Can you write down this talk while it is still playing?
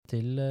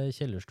til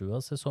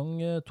Kjellerstua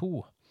sesong 2.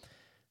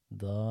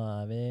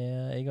 Da vi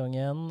I gang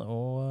igjen,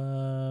 og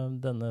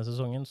denne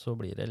sesongen så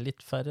blir det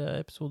litt færre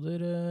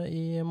episoder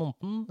I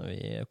måneden.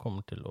 Vi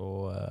kommer til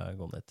å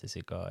gå ned til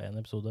cirka 1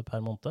 episode per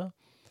måned,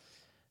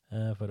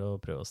 for å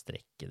prøve å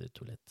strekke det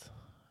ut litt.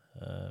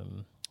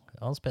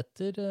 Hans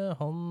Petter,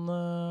 han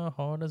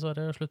har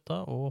dessverre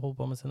sluttet og holdt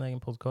på med sin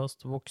egen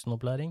podcast,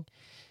 Voksenopplæring.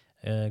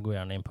 Gå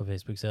gjerne inn på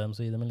Facebook-siden,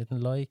 så gi dem en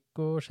liten like,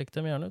 og sjekk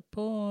dem gjerne ut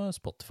på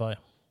Spotify.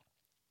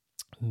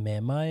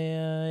 Med meg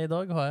I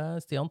dag har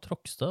jeg Stian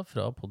Trokstad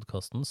fra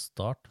podcasten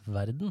Start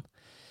Verden.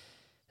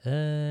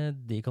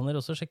 De kan dere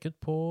også sjekke ut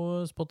på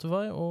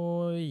Spotify,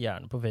 og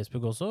gjerne på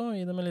Facebook også.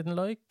 Gi dem en liten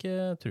like.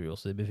 Jeg tror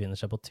også de befinner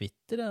seg på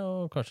Twitter,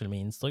 og kanskje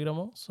med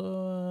Instagram også. Så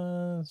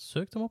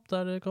søk dem opp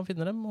der dere kan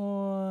finne dem,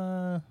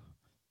 og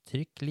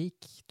trykk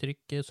like,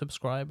 trykk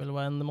subscribe, eller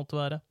hva enn det måtte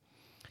være.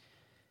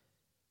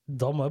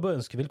 Da må jeg bare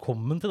ønske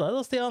velkommen til deg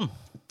da, Stian.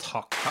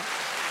 Takk.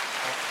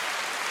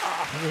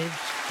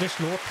 Vi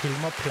slår til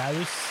med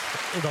applaus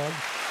I dag.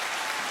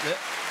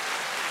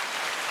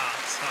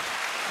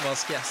 Hva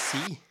skal jeg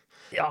si?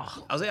 Ja.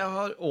 Altså, jeg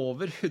har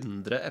over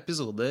 100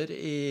 episoder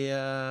I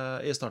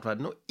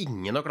Startverden, og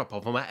ingen har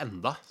klappet for meg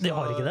enda. De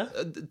har ikke det?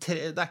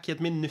 Det ikke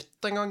et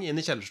minutt en gang inn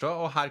I Kjellerstua,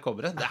 og her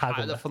kommer det. Det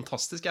er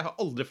fantastisk. Jeg har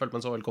aldri følt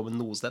meg så velkommen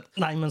noe sted.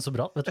 Nei, men så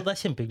bra. Vet du, det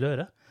kjempehyggelig å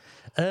høre.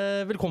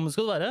 Velkommen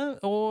skal du være.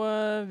 Og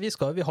vi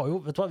har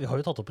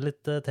jo tatt opp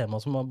litt tema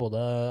som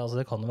både,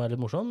 altså det kan jo være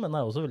litt morsomt, men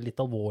det også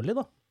litt alvorlig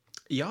da.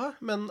 Ja,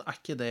 men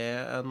ikke det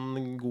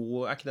en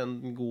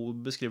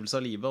god beskrivelse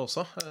av livet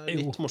også?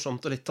 Litt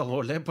morsomt og litt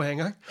alvorlig på en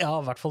gang? Ja,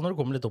 I hvert fall når det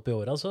kommer litt opp I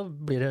året, så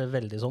blir det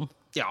veldig sånn.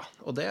 Ja,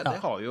 og det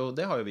har jo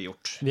vi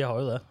gjort. Vi har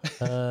jo det.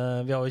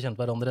 Vi har jo kjent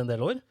hverandre en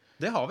del år.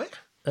 Det har vi.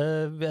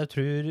 Jeg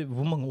tror,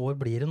 hvor mange år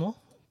blir det nå?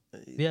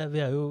 Vi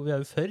er jo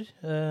før.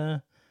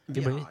 Vi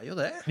er jo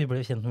det. Vi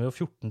ble kjent når vi var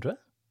 14, tror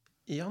jeg.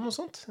 Ja, noe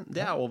sånt.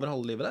 Det over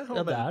halve livet, det.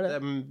 Ja, det er det.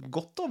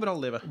 Godt over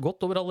halve livet.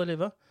 Godt over halve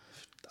livet.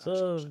 Så,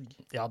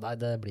 ja, nei,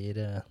 det blir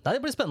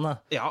spennende.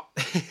 Ja.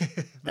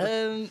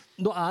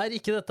 Nå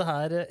ikke dette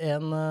her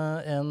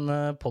en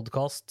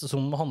podcast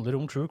som handler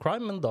om true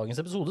crime, men dagens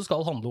episode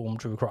skal handle om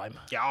true crime.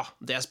 Ja,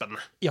 det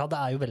spennende. Ja,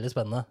 det jo veldig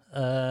spennende.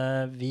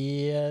 Vi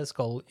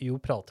skal jo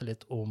prate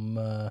litt om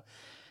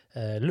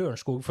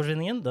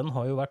Lørenskog-forsvinningen. Den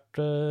har jo vært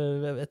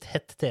et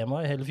hett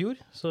tema I hele fjor.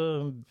 Så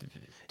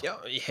ja,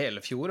 I hele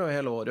fjor og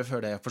hele året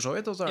før det for så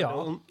vidt. Og så det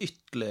jo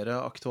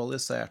ytterligere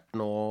aktualisert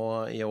nå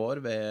I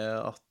år ved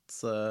at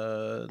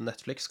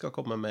Netflix skal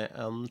komme med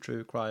en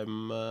true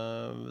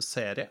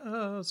crime-serie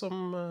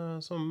som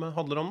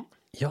handler om den.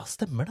 Ja,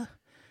 stemmer det.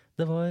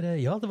 Det var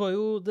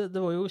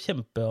jo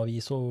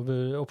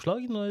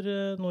kjempeavisoppslag når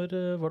var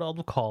det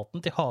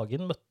advokaten til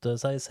Haien møtte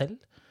seg selv.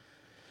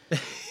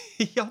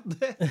 Ja,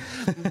 det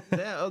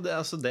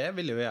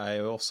ville jo jeg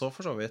jo også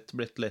for så vidt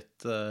blitt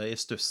litt I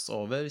stuss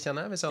over,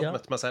 kjenner jeg, hvis jeg hadde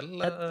møtt meg selv.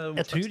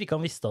 Jeg tror ikke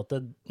han visste at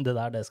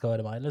det skal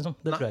være meg, liksom.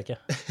 Det tror jeg ikke.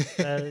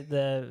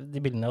 De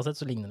bildene jeg har sett,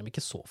 så ligner de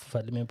ikke så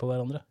forferdelig mye på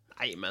hverandre.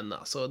 Nei, men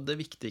altså, det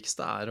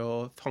viktigste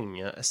å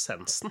fange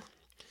essensen.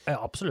 Ja,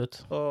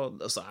 absolutt.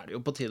 Og så det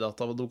jo på tide at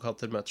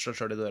advokater møter seg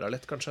selv I døra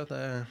litt, kanskje.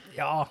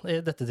 Ja,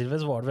 I dette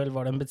tilfellet var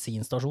det en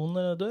bensinstasjon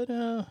dør?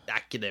 Det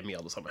ikke det mye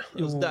av det samme.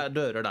 Altså, det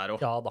dører der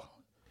også. Ja da.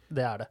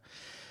 Det det.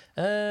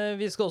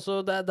 Vi skal også,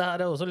 det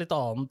her også litt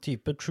annen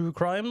type true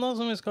crime da,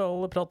 som vi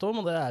skal prate om,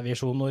 og det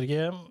Visjon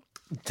Norge.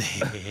 Det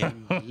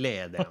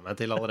leder jeg meg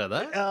til allerede.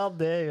 Ja,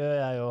 det gjør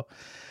jeg jo.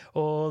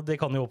 Og det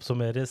kan jo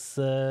oppsummeres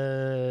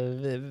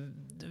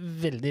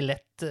veldig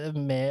lett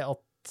med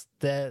at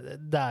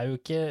det jo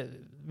ikke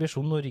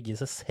Visjon Norge I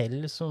seg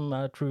selv som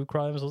true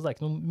crime, så det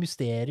ikke noe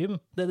mysterium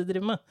det de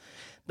driver med.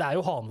 Det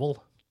jo Hanvold.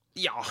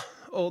 Ja,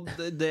 og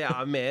det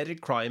mer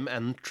crime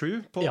and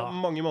true på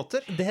mange måter.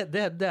 Det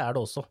det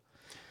også.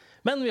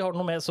 Men vi har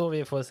noe med, så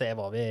vi får se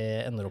hva vi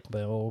ender opp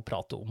med å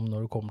prate om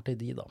når det kommer til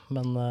de da.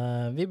 Men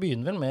vi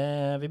begynner vel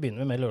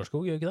med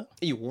Lørenskog, gjør ikke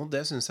det? Jo,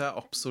 det synes jeg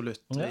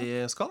absolutt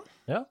vi skal.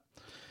 Ja.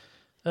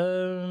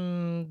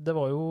 Det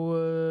var jo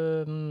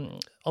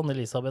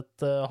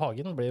Anne-Elisabeth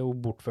Hagen ble jo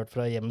bortført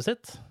fra hjemmet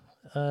sitt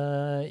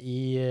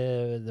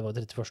det var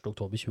 31.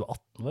 oktober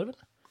 2018, var det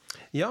vel?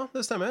 Ja,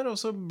 det stemmer, og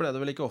så ble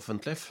det vel ikke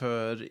offentlig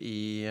før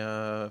I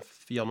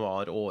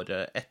januar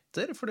året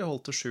etter, for de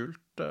holdt det skjult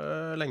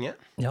lenge.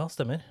 Ja,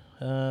 stemmer.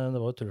 Det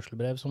var et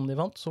trusselbrev som de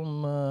fant,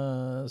 som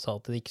sa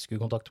at de ikke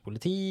skulle kontakte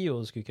politi,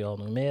 og skulle ikke ha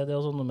noen media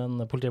og sånn,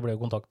 men politiet ble jo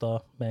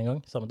kontaktet med en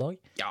gang, samme dag.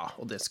 Ja,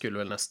 og det skulle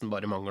vel nesten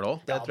bare mangle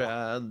også.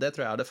 Det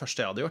tror jeg det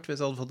første jeg hadde gjort.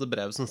 Hvis jeg hadde fått et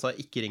brev som sa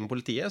ikke ring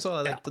politiet, så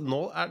hadde jeg tenkt,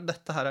 nå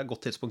dette her et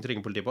godt tidspunkt å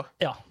ringe politiet på.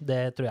 Ja,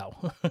 det tror jeg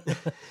også.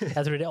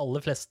 Jeg tror de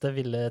aller fleste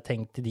ville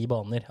tenkt I de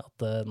baner, at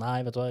nei,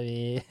 vet du hva,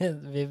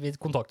 vi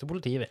kontakter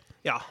politiet, vi.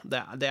 Ja,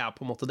 det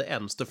på en måte det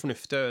eneste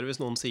fornuftige å gjøre hvis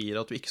noen sier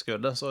at du ikke skal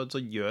gjøre det,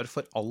 så gjør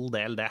for all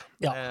del det.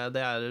 Ja.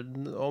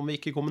 Om vi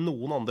ikke kommer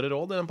noen andre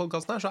råd I den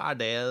podcasten her, så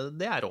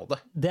det rådet.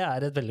 Det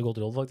et veldig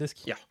godt råd,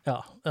 faktisk. Ja.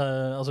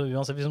 Altså,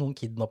 uansett hvis noen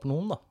kidnapper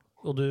noen, da,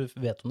 og du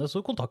vet om det,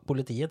 så kontakt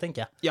politiet,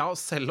 tenker jeg. Ja,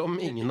 selv om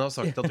ingen har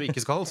sagt at du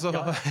ikke skal, så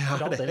ja,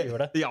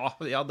 gjør det. Ja,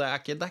 det er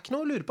ikke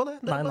noe å lure på det.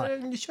 Det er bare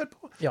kjør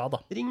på. Ja da.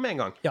 Ring med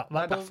en gang. Ja, det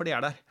er derfor de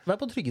er der. Vær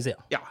på trygge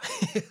siden. Ja.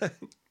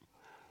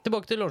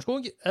 Tilbake til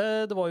Lørenskog.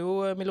 Det var jo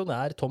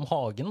millionær Tom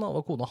Hagen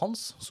og kona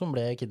hans som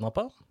ble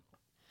kidnappet.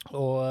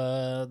 Og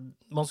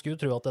man skulle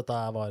jo tro at dette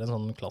var en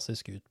sånn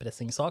klassisk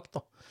utpressingssak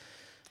da.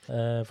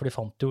 For de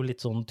fant jo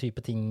litt sånn type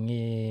ting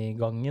i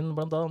gangen,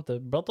 blant annet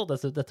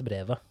dette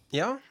brevet.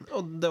 Ja,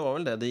 og det var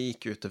vel det de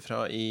gikk ut ifra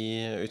i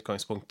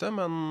utgangspunktet,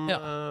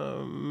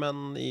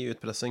 men i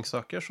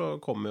utpressingssaker så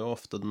kommer jo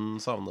ofte den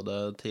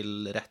savnede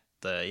til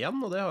rette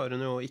igjen, og det har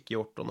hun jo ikke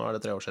gjort, og nå er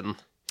det 3 år siden.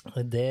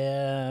 Det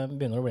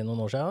begynner å bli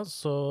noen år siden,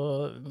 så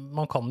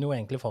man kan jo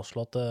egentlig fastslå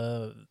at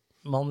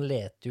man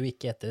leter jo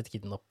ikke etter et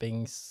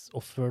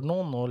kidnappingsoffer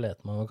nå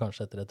leter man jo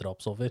kanskje etter et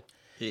drapsoffer.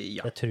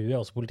 Ja. Det tror jeg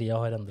også politiet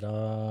har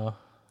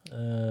endret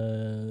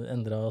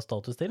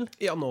status til.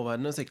 Ja,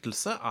 nåværende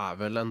siktelse er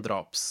vel en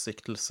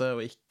drapssiktelse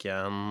og ikke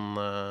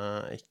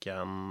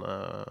en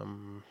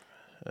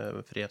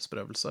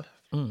frihetsberøvelse.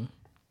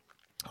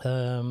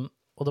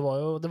 Og det var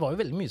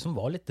jo veldig mye som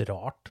var litt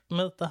rart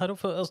med dette her.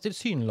 Altså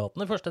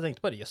tilsynelatende først, jeg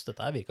tenkte bare, jøss,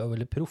 dette her virket jo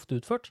veldig proft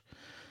utført.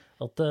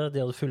 At de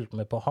hadde fulgt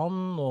med på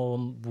han,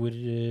 og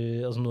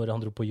når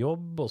han dro på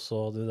jobb, og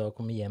så hadde de da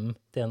kommet hjem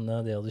til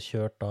henne, de hadde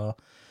kjørt da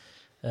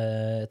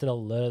etter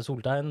alle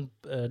soltegn,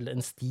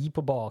 en sti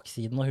på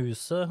baksiden av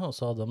huset, og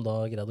så hadde de da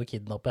greid å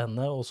kidnappe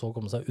henne, og så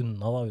komme seg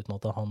unna da, uten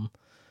at han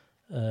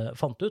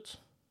fant ut.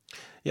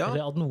 Ja.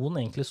 Eller at noen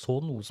egentlig så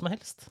noe som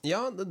helst.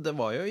 Ja, det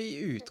var jo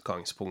i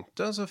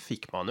utgangspunktet så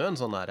fikk man jo en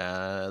sånn der,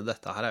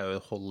 dette her er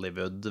jo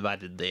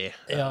Hollywood-verdig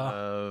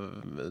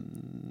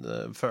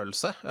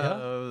følelse. Ja.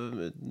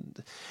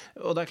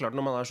 Og det er klart,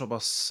 når man er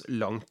såpass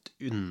langt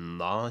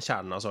unna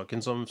kjernen av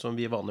saken som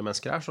vi vanlige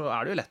mennesker er, så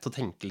er det jo lett å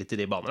tenke litt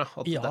i de banene.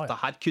 At dette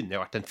her kunne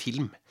jo vært en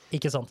film.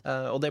 Ikke sant?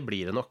 Og det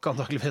blir det nok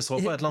antageligvis også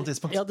på et eller annet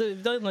tidspunkt. Ja,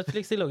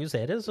 Netflix de lager jo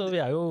serier, så vi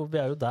er jo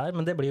der,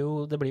 men det blir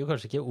jo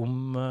kanskje ikke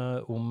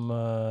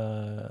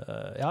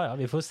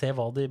vi får se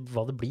hva det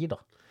blir da.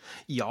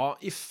 Ja,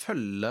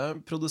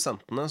 ifølge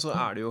produsentene så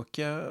er det jo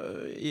ikke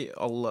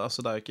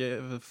altså det er jo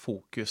ikke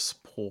fokus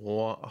på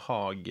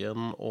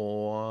Hagen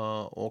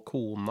og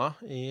kona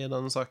i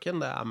denne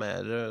saken. Det er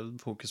mer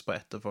fokus på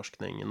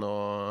etterforskningen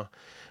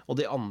og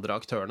de andre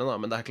aktørene da.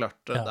 Men det er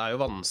klart, det er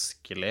jo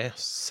vanskelig,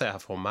 ser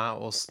jeg for meg,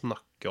 å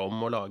snakke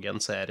om og lage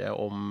en serie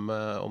om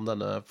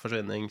denne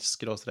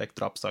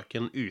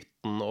forsvinnings-drapssaken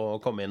uten å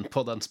komme inn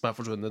på den som er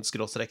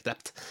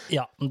forsvunnet-drept.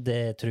 Ja,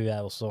 det tror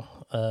jeg også.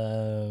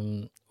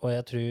 Og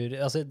jeg tror,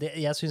 altså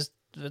jeg synes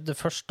det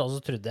først da så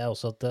trodde jeg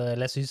også at,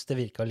 eller jeg synes det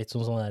virket litt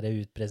som sånn der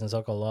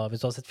utpressingssak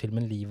hvis du har sett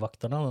filmen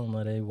Livvakterne, den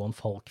der Johan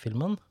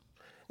Falk-filmen?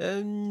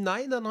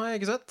 Nei, den har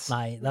jeg ikke sett.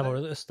 Nei, der var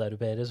det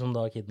østeuropeere som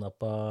da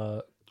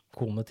kidnappet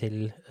kone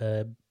til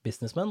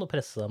businessmenn og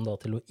presse dem da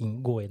til å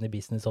gå inn i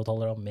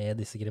businessavtaler da, med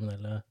disse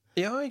kriminelle.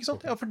 Ja, ikke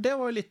sant? Ja, for det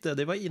var jo litt det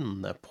de var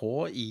inne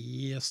på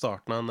i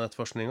starten av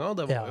nettforskningen.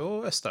 Det var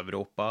jo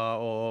Øst-Europa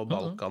og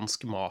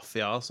balkansk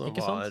mafia som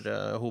var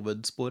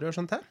hovedsporet,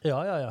 skjønte jeg?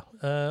 Ja.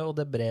 Og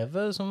det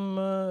brevet som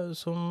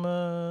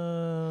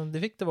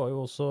de fikk, det var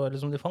jo også, eller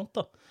som de fant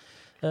da,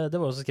 det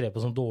var også skrevet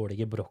på sånn dårlig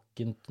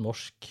gebrokkent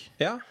norsk.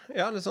 Ja,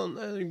 litt sånn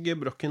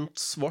gebrokkent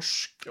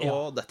svorsk,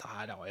 og dette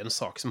her var en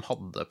sak som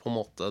hadde på en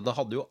måte, det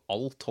hadde jo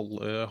alt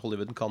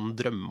Hollywood kan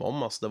drømme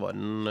om, altså det var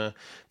en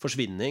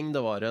forsvinning,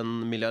 det var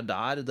en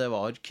milliardær, det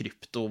var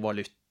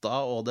kryptovaluta,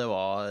 og det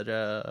var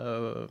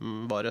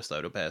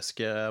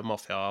østeuropeiske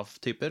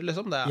mafiatyper,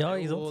 liksom. Det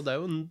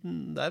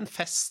er en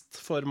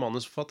fest for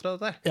manusforfattere,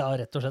 dette her. Ja,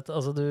 rett og slett.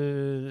 Altså,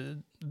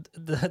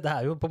 det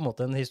er jo på en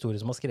måte en historie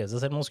som har skrevet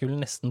seg selv. Man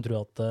skulle nesten tro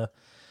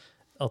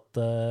at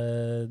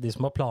de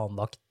som har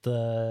planlagt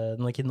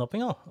denne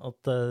kidnappingen,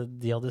 at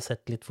de hadde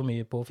sett litt for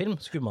mye på film,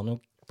 skulle man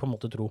jo på en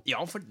måte tro.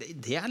 Ja, for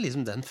det er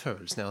liksom den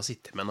følelsen jeg har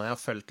sittet med når jeg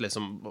har følt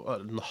liksom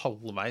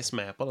halvveis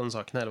med på denne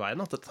saken hele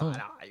veien, at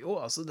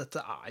dette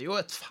er jo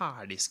et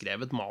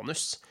ferdigskrevet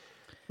manus.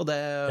 Og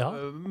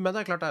men det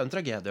er klart det er jo en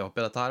tragedie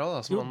oppi dette her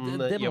også, som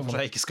man i og for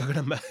seg ikke skal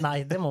glemme.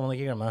 Nei, det må man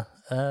ikke glemme.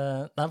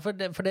 Nei, for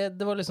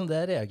det var liksom det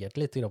jeg reagerte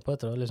litt på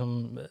etter å ha liksom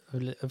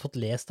fått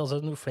lest,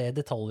 altså flere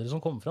detaljer som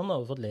kom frem da,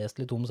 og fått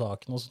lest litt om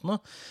saken og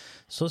sånt,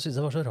 så synes jeg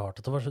det var så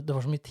rart at det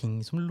var så mye ting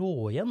som lå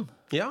igjen.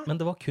 Ja. Men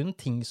det var kun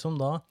ting som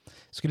da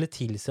skulle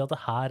tilsi at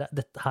her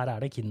er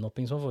det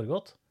kidnapping som har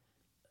foregått,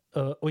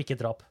 og ikke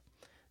drap.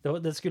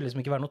 Det skulle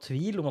liksom ikke være noe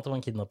tvil om at det var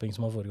en kidnapping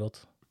som har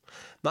foregått.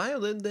 Nei,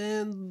 og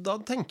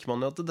da tenker man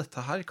jo at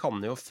dette her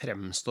kan jo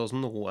fremstå som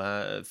noe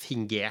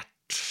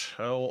fingert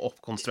og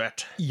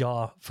oppkonstruert.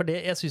 Ja, for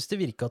jeg synes det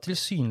virket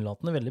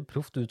tilsynelatende veldig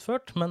proft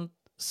utført, men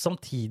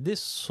samtidig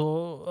så,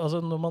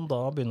 altså når man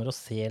da begynner å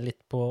se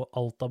litt på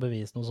alt av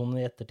bevisene og sånn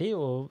i ettertid,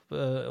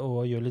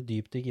 og gjør litt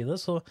dypdykk i det,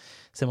 så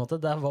ser man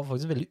at det var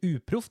faktisk veldig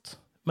uproft,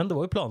 men det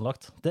var jo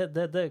planlagt.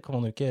 Det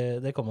kommer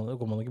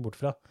man ikke bort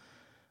fra.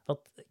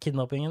 At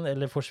kidnappingen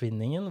eller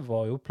forsvinningen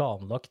var jo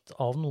planlagt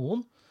av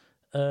noen,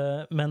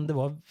 men det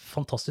var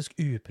fantastisk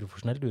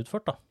uprofesjonelt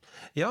utført da.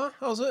 Ja,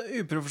 altså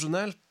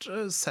uprofesjonelt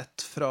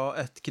sett fra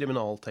et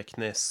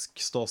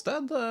kriminalteknisk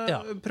ståsted,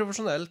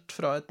 profesjonelt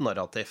fra et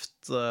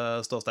narrativt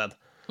ståsted.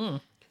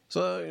 Så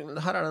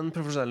her er det en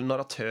profesjonell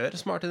narratør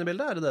som har vært inne i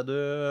bildet, er det du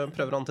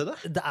prøver å antyde?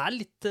 Det er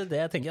litt det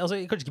jeg tenker, altså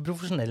kanskje ikke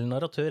profesjonell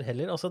narratør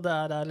heller, altså det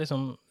er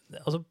liksom,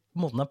 altså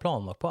måten det er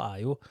planlagt på er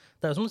jo,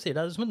 det er jo som du sier,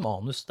 det er som et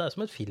manus, det er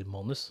som et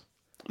filmmanus.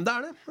 Det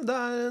er det. Det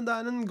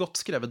er en godt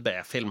skrevet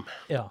B-film.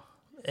 Ja,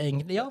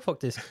 egentlig, ja,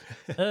 faktisk.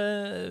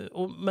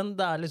 Men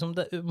det er liksom,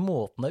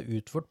 måten det er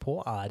utført på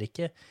er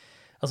ikke,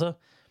 altså,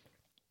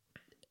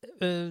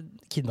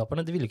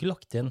 kidnapperne, de ville ikke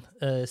lagt igjen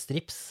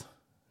strips.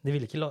 De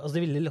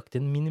ville lagt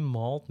inn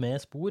minimalt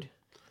med spor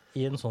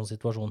i en sånn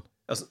situasjon.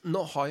 Altså,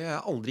 nå har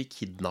jeg aldri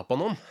kidnappet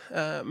noen,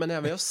 men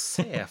jeg vil jo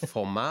se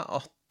for meg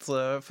at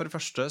for det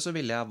første så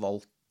ville jeg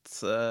valgt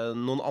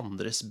noen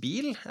andres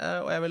bil,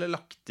 og jeg ville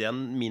lagt igjen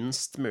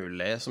minst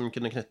mulig som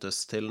kunne knyttes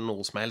til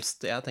noe som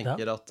helst. Jeg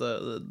tenker at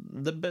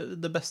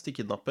det beste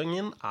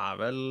kidnappingen er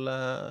vel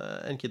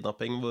en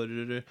kidnapping hvor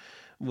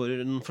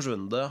den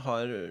forsvunne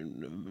har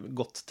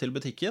gått til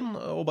butikken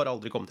og bare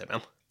aldri kommet hjem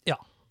igjen. Ja,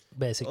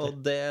 basically. Og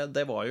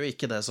det var jo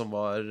ikke det som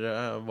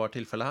var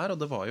tilfellet her,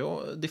 og det var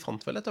jo, de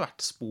fant vel etter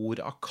hvert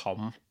spor av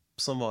kamp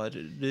som var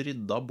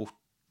rydda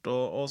bort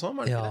og sånn,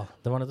 var det ikke det?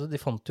 Det var nettopp,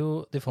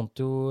 de fant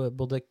jo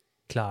både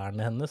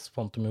klærne hennes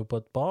fant de jo på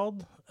et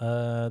bad.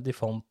 De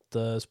fant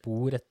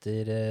spor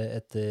etter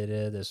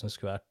det som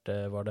skulle vært,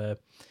 var det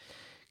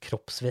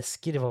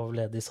kroppsvæsker, var vel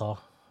det de sa.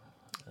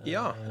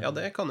 Ja,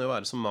 det kan jo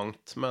være så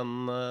mangt,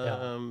 men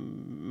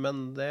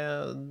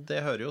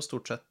det hører jo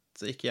stort sett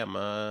ikke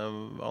hjemme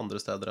andre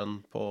steder enn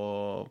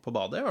på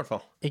badet i hvert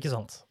fall. Ikke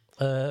sant.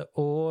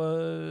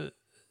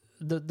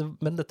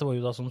 Men dette var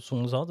jo da, som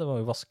du sa, det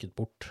var jo vasket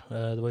bort.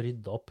 Det var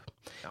ryddet opp.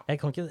 Ja. Jeg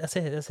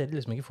ser det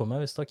liksom ikke for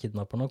meg hvis da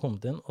kidnapperne har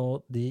kommet inn,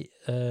 og de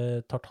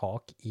tar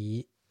tak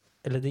i,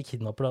 eller de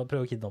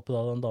prøver å kidnappe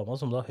da den dama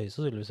som da høyst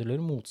sannsynligvis vil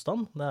gjøre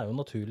motstand. Det er jo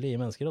naturlig i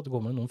mennesker at det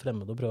kommer noen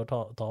fremmede og prøver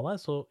å ta deg,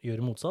 så gjør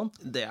de motstand.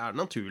 Det er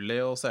naturlig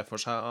å se for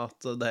seg at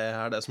det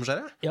er det som skjer,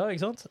 ja. Ja,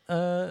 ikke sant?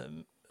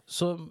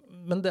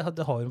 Men det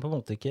har hun på en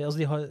måte ikke, altså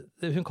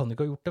hun kan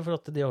ikke ha gjort det, for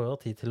at de har jo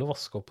hatt tid til å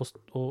vaske opp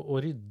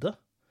og rydde.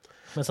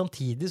 Men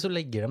samtidig så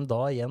legger de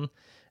da igjen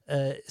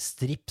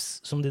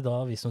strips som de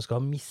da, hvis de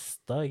skal ha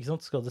mistet, ikke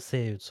sant, skal det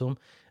se ut som,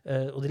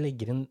 og de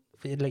legger inn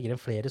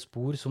flere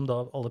spor som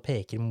da alle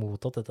peker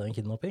mot at dette er en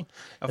kidnapping.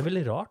 Det er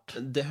veldig rart.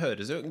 Det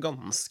høres jo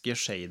ganske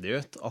shady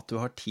ut at du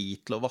har tid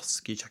til å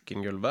vaske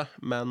kjøkkengulvet,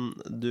 men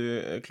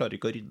du klarer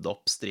ikke å rydde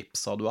opp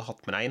stripsa du har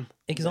hatt med deg inn.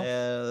 Ikke sant?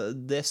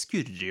 Det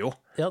skurrer jo.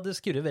 Ja, det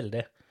skurrer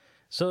veldig.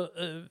 Så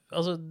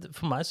altså,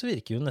 for meg så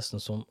virker jo nesten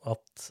som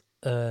at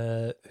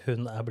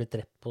hun er blitt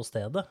drept på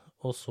stedet,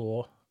 og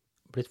så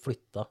blitt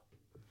flyttet.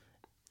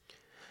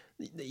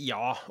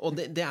 Ja, og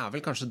det er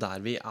vel kanskje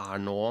der vi er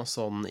nå,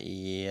 sånn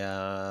i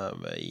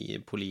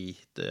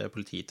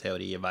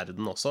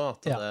polititeoriverden også,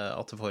 at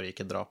det foregikk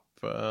et drap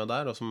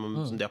der, og som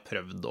de har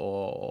prøvd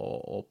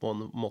å på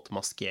en måte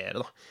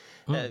maskere,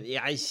 da.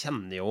 Jeg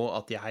kjenner jo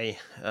at jeg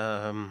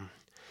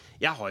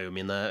har jo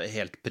mine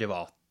helt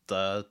private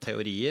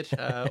teorier,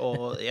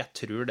 og jeg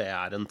tror det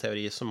er en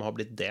teori som har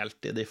blitt delt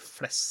i de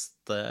fleste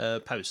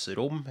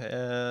pauserom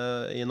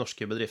i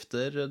norske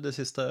bedrifter de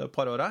siste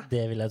par årene.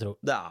 Det vil jeg tro.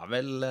 Det er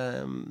vel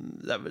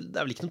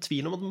ikke noen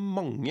tvil om at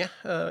mange,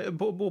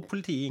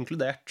 politiet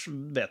inkludert,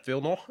 vet vi jo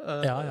nå,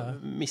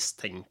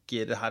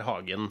 mistenker herr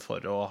Hagen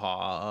for å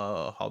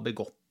ha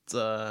begått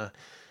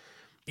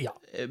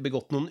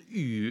noen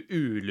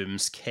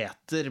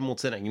ulumskheter mot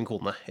sin egen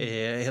kone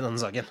i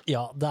denne saken.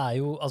 Ja, det er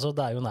jo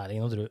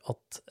næringen å tro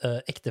at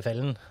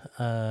ektefellen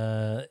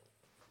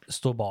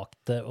står bak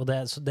det, og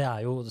det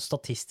er jo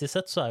statistisk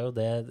sett så er jo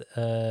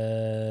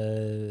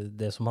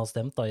det som har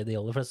stemt da i de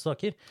aller fleste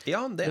saker.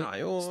 Ja, det er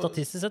jo...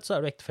 Statistisk sett så er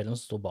det ektefellen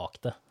som står bak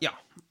det. Ja,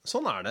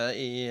 sånn er det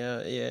i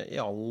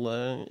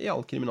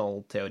all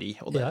kriminalteori,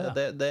 og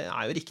det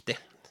er jo riktig.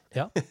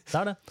 Ja, det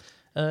er det.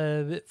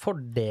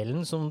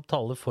 Fordelen som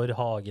taler for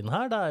Hagen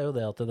her, det er jo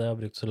det at det har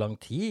brukt så lang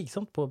tid, ikke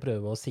sant, på å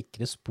prøve å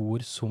sikre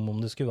spor som om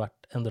det skulle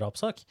vært en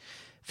drapssak,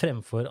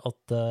 fremfor at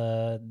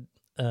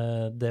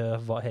det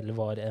heller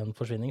var en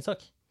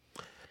forsvinningssak.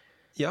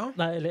 Ja,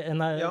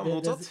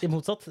 motsatt.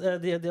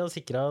 De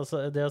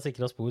har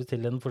sikret spor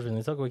til en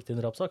forsvinningssak og ikke til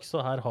en drapssak, så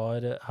her har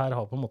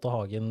på en måte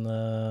Hagen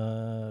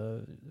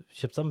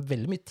kjøpt seg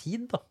veldig mye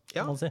tid, da,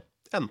 kan man si.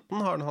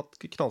 Enten har han hatt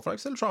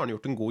knallflaks, eller så har han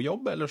gjort en god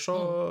jobb, eller så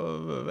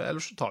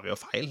tar vi jo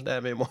feil.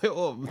 Vi må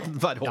jo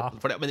være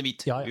åpne for det, men vi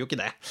tror jo ikke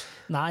det.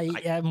 Nei,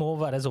 jeg må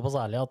være såpass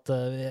ærlig at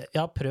jeg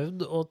har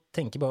prøvd å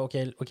tenke bare,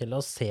 ok, la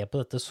oss se på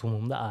dette som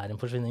om det er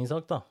en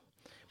forsvinningssak, da.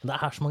 Men det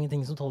er så mange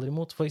ting som taler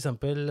imot. For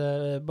eksempel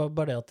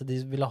bare det at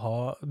de ville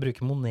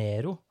bruke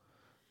Monero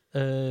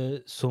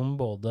som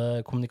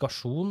både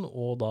kommunikasjon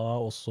og da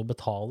også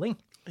betaling.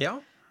 Ja.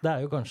 Det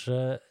er jo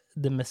kanskje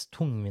det mest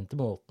tungvinte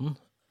måten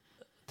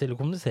til å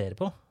kommunisere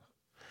på.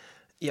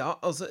 Ja,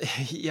 altså,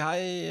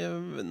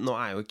 nå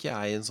er jo ikke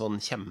jeg en sånn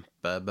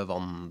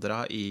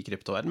kjempebevandra i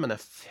kryptoverden, men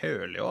jeg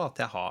føler jo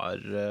at jeg har,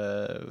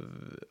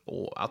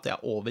 at jeg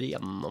er over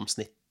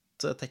gjennomsnitt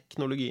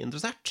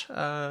teknologiinteressert.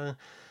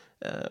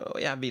 Og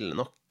jeg ville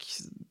nok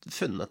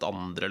funnet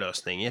andre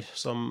løsninger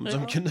som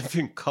kunne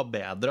funka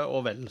bedre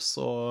og vel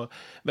så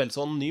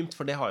anonymt,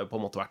 for det har jo på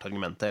en måte vært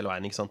argumentet hele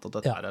veien, ikke sant? At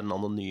dette er en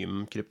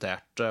anonym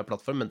kryptert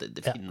plattform, men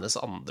det finnes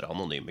andre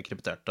anonyme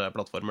krypterte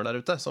plattformer der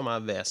ute som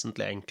er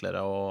vesentlig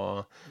enklere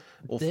å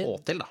få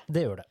til, da.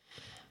 Det gjør det.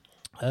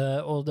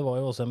 Og det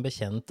var jo også en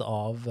bekjent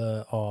av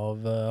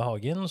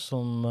Hagen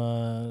som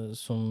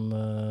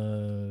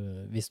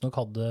visstnok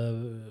hadde,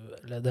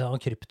 eller det var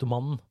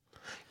en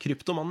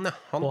Kryptomannen, ja.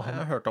 Han har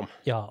jeg hørt om.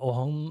 Ja, og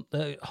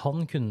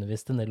han kunne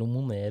visst en del om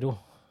Monero,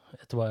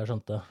 etter hva jeg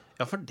skjønte.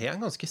 Ja, for det er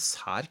en ganske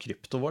sær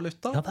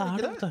kryptovaluta. Ja, det er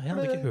det. Jeg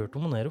hadde ikke hørt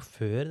om Monero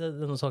før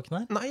denne saken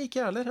her. Nei,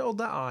 ikke heller. Og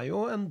det er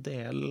jo en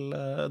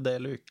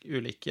del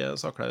ulike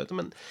saker der ute.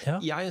 Men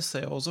jeg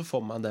ser også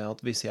for meg det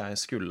at hvis jeg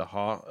skulle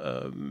ha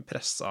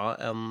presset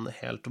en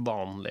helt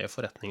vanlig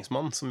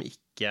forretningsmann som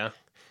ikke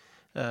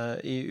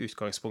i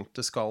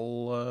utgangspunktet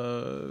skal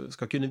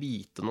kunne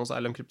vite noe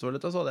særlig om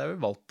kryptovaluta, så hadde jeg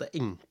jo valgt det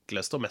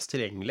enkleste og mest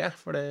tilgjengelige.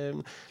 For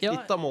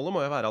litt av målet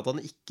må jo være at han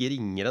ikke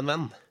ringer en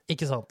venn.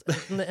 Ikke sant.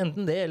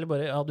 Enten det, eller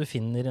bare du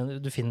finner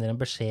en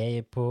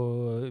beskjed på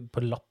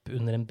lapp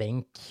under en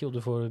benk, og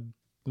du får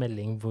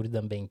melding hvor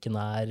den benken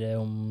er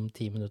om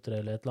 10 minutter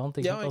eller et eller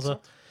annet. Ikke sant? Ikke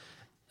sant?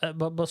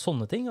 Altså, bare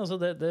sånne ting. Altså,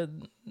 det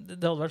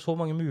hadde vært så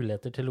mange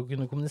muligheter til å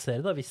kunne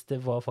kommunisere da, hvis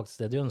det var faktisk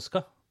det de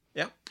ønsket.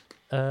 Ja.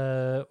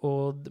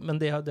 Men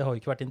det har jo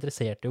ikke vært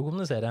interessert i å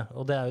kommunisere,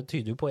 og det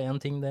tyder jo på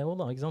en ting det også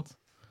da, ikke sant?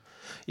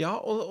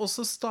 Ja, og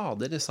så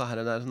stadig disse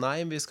her der,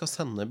 nei, vi skal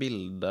sende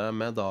bilde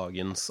med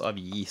dagens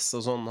avis,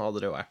 og sånn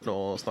hadde det jo vært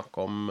noe å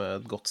snakke om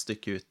et godt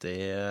stykke ute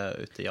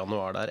i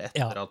januar der,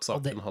 etter at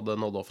saken hadde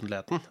nådd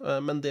offentligheten,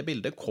 men det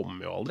bildet kom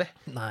jo aldri.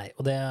 Nei,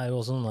 og det er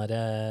jo også sånn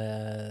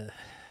der,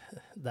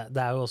 det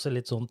er jo også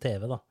litt sånn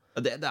TV da.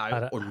 Det er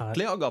jo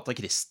ordentlig Agatha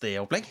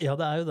Christie-opplegg. Ja,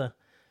 det er jo det.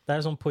 Det er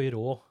jo sånn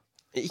Poirot.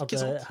 Ikke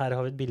sant? Her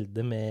har vi et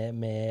bilde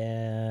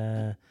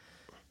med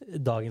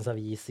dagens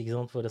avis, ikke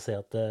sant? For å se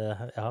at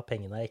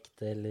pengene er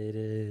ekte, eller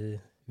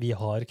vi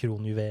har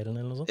kronjuvelen,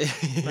 eller noe sånt.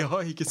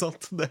 Ja, ikke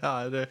sant? Dette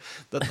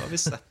har vi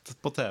sett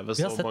på TV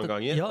så mange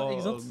ganger. Ja,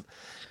 ikke sant?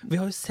 Vi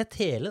har jo sett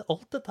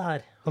alt dette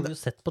her. Har vi jo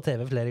sett på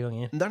TV flere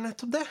ganger. Det er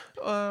nettopp det.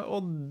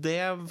 Og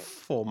det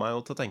får meg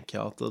jo til å tenke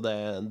at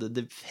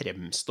det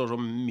fremstår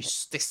som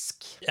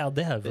mystisk. Ja,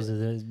 det er jo for å si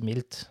det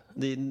mildt.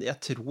 Jeg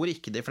tror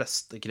ikke de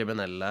fleste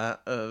kriminelle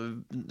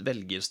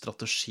velger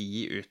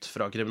strategi ut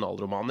fra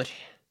kriminalromaner.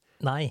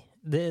 Nei,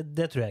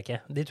 det tror jeg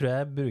ikke. De tror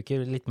jeg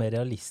bruker litt mer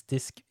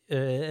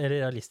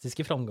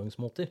realistiske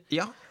framgangsmåter.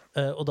 Ja.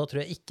 Og da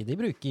tror jeg ikke de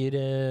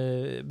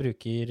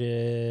bruker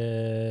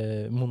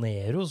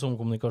Monero som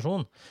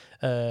kommunikasjon.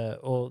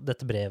 Og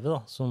dette brevet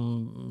da, som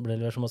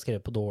var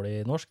skrevet på dårlig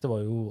norsk, det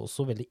var jo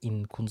også veldig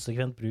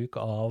inkonsekvent bruk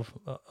av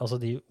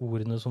de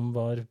ordene som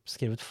var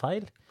skrevet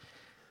feil.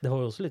 Det var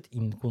jo også litt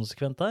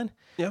inkonsekvent der.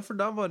 Ja, for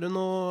da var det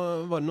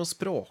noen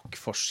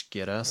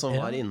språkforskere som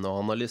var inne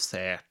og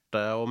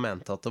analyserte og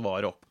mente at det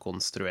var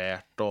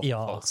oppkonstruert og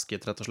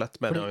falsket, rett og slett,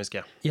 mener jeg å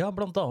huske. Ja,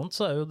 blant annet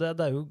så det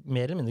er jo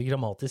mer eller mindre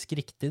grammatisk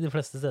riktig de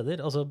fleste steder.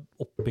 Altså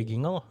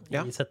oppbygginga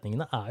i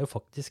setningene er jo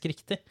faktisk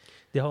riktig.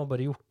 De har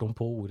bare gjort om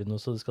på ordene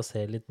så det skal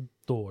se litt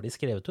dårlig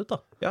skrevet ut da.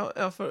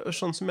 Ja, for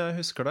sånn som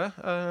jeg husker det,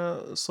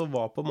 så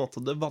var på en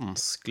måte det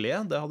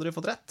vanskelige, det hadde de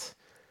fått rett.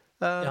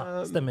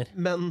 Ja, stemmer.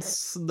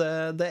 Mens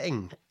det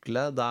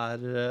enkle, der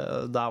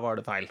var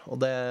det feil. Og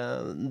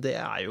det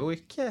er jo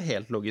ikke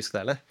helt logisk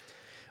det heller.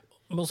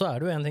 Og så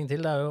det jo en ting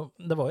til,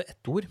 det var jo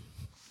ett ord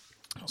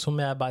som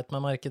jeg beit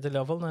meg merke til i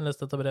alle fall når jeg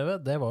leste dette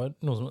brevet. Det var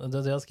noe som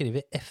de har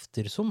skrevet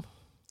eftersom.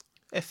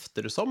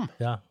 Eftersom?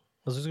 Ja,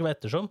 altså det skulle være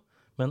ettersom,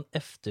 men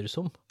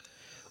eftersom.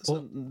 Så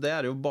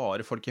det jo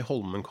bare folk i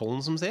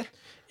Holmenkollen som sier?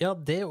 Ja,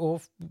 det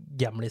og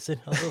gamliser,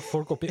 altså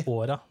folk oppe i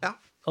åra. Ja.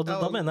 Og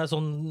da mener jeg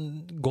sånn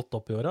godt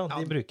opp i åra.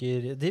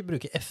 De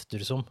bruker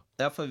eftersom.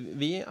 Ja, for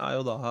vi har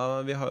jo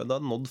da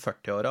nådd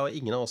 40-åra, og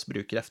ingen av oss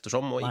bruker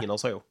eftersom, og ingen av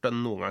oss har gjort det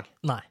noen gang.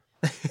 Nei.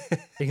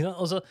 Ikke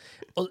sant?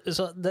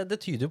 Så det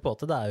tyder jo på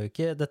at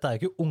dette er jo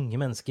ikke unge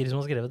mennesker som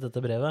har skrevet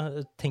dette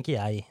brevet, tenker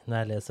jeg når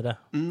jeg leser det.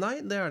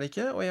 Nei, det det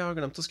ikke, og jeg har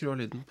glemt å skru av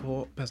lyden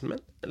på PC-en min.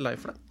 Lei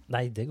for det.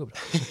 Nei, det går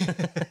bra.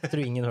 Jeg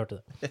tror ingen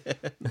hørte det.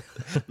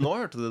 Nå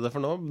hørte du det,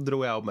 for nå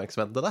dro jeg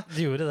oppmerksomheten til det.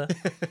 Du gjorde det.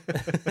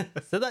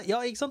 Se der,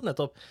 ja, ikke sant,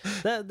 nettopp.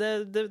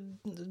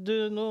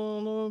 Nå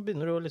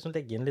begynner du å liksom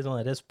legge inn litt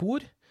sånne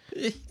spor.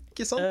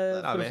 Ikke sant?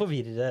 For å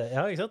forvirre.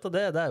 Ja, ikke sant? Og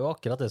det jo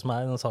akkurat det som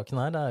i denne saken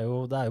her. Det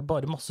er jo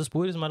bare masse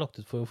spor som lagt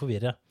ut for å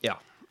forvirre. Ja,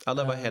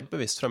 det var helt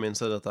bevisst fra min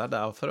side dette her. Det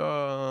er for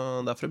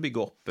å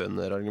bygge opp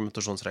under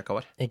argumentasjonsrekka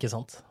vår. Ikke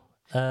sant?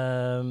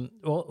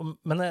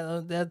 Men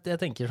jeg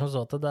tenker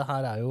sånn at det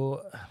her jo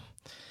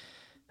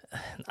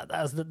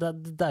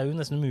det jo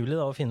nesten umulig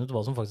da, å finne ut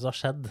hva som faktisk har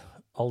skjedd,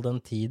 all den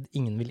tid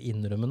ingen vil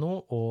innrømme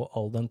noe, og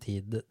all den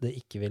tid det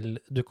ikke vil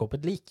dukke opp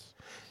et lik.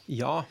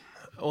 Ja,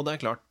 og det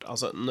klart,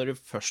 altså, når du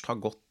først har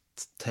gått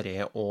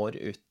 3 år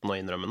uten å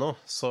innrømme noe,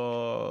 så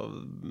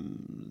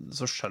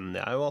skjønner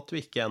jeg jo at du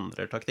ikke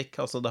endrer taktikk.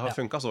 Altså, det har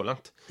funket så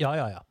langt. Ja.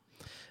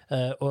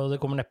 Og det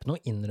kommer neppe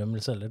noe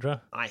innrømmelse heller, tror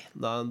jeg. Nei,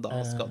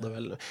 da skal det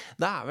vel...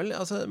 Det er vel,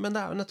 altså, men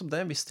det er jo nettopp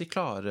det. Hvis de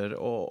klarer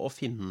å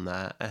finne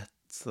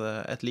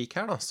et lik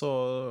her, da, så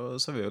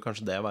vil jo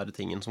kanskje det være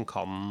tingen som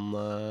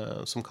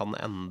kan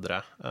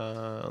endre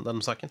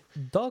denne saken.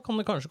 Da kan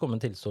det kanskje komme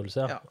en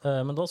tilståelse, ja.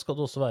 Men da skal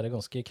det også være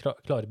ganske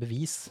klare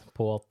bevis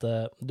på at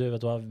du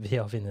vet hva, vi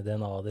har funnet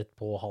DNA-et ditt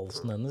på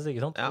halsen hennes,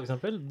 ikke sant? For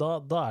eksempel. Da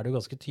er det jo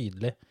ganske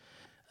tydelig.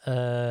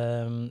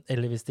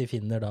 Eller hvis de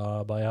finner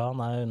da bare,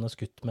 hun har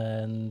skutt med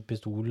en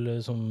pistol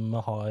som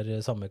har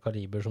samme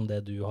kaliber som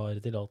det du har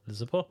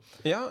tillatelse på.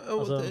 Ja,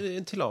 og altså,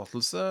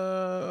 tillatelse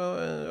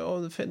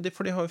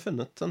for de har jo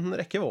funnet en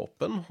rekke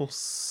våpen hos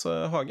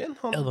Hagen.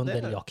 Det var en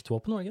del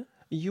jaktvåpen, var det ikke?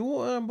 Jo,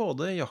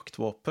 både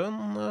jaktvåpen,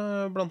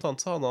 blant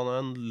annet så hadde han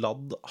en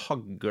ladd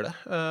hagle,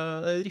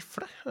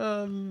 rifle,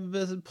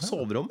 på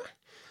soverommet.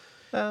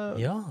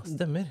 Ja,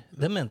 stemmer.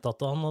 Det mente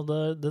at han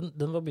hadde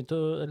den var begynt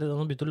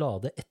å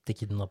lade etter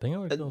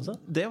kidnappingen, var det ikke det?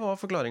 Det var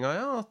forklaringen,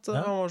 ja, at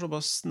han var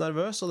såpass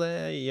nervøs, og det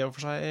i og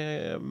for seg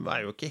er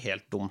jo ikke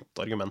helt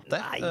dumt argument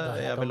det.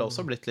 Jeg ville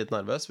også blitt litt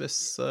nervøs hvis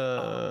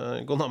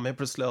Gonami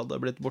plutselig hadde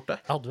blitt borte.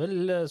 Jeg hadde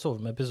vel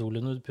sovet med pistol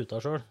under puta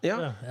selv. Ja,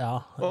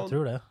 jeg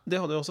tror det. De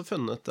hadde jo også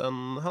funnet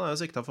han er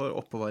jo siktet for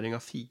oppbevaring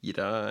av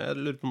 4, jeg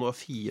lurer på om det var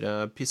 4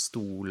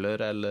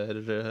 pistoler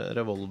eller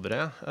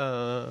revolvere,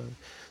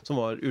 som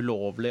var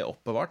ulovlig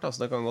oppbevart.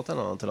 Altså det kan godt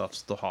hende han hadde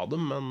tillatelse til å ha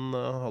dem, men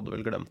hadde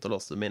vel glemt å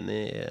låse dem inn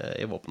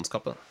i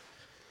våpenskapet.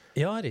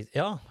 Ja,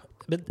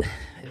 men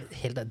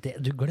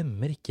du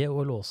glemmer ikke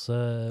å låse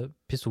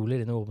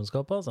pistoler inn i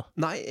våpenskapet, altså?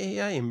 Nei,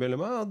 jeg innbiller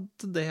meg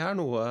at det er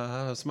noe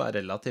som er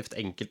relativt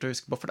enkelt å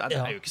huske på, for det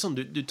er jo ikke sånn,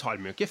 du tar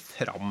dem jo ikke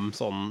fram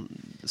sånn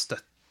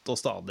støtt og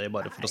stadig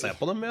bare for å se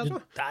på dem, jeg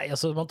tror. Nei,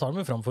 altså man tar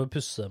dem jo fram for å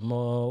pusse dem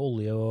og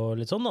olje og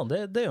litt sånn da,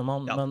 det gjør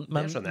man,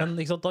 men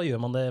ikke sant, da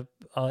gjør man det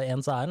av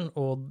ens ærend,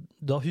 og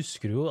da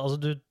husker du jo, altså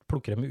du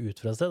plukker dem ut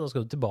fra et sted, da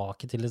skal du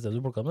tilbake til det stedet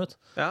du plukket dem ut.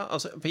 Ja,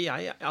 altså, for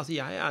jeg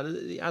er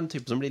en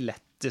type som blir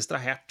lett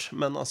distrahert,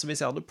 men altså hvis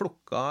jeg hadde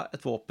plukket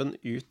et våpen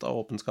ut av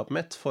våpenskapet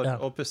mitt for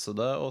å pusse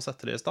det og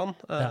sette det i stand,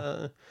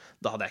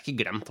 da hadde jeg ikke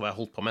glemt hva jeg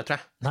holdt på med, tror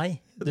jeg. Nei,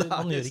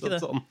 man gjør ikke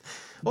det. Sånn.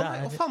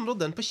 Og faen lå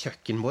den på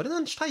kjøkkenbordet,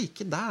 den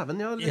steike dæven,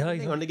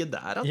 den ligger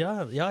der. Ja,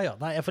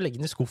 nei, jeg får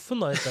legge den i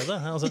skuffen da i stedet.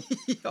 Altså.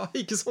 Ja,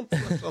 ikke sant?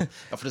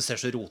 Ja, for det ser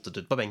så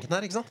rotet ut på benken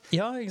her, ikke sant?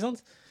 Ja, ikke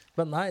sant?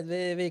 Men nei,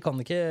 vi kan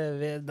ikke,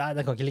 nei,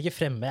 den kan ikke ligge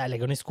fremme, jeg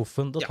legger den i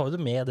skuffen. Da tar du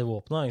med det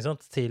våpenet, ikke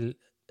sant, til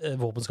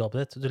våpenskapet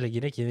ditt. Du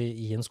legger det ikke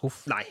i en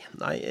skuff. Nei,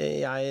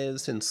 jeg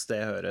synes det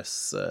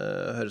høres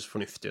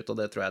fornuftig ut, og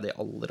det tror jeg de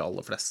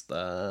aller fleste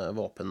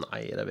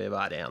våpeneiere vil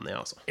være enige i,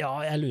 altså. Ja,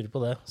 jeg lurer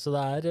på det. Så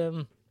det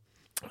er...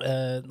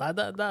 nei,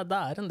 det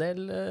er en del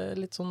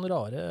litt sånn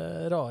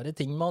rare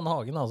ting med han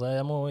Hagen, altså.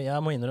 Jeg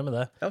må innrømme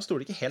det. Jeg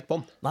stoler ikke helt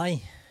på han.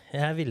 Nei,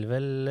 jeg ville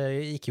vel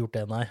ikke gjort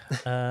det, nei.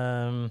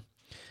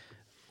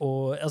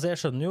 Og altså, jeg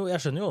skjønner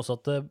jo også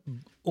at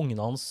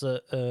ungene hans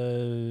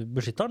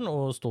beskytter han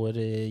og står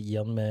i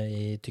han med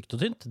i tykt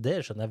og tynt.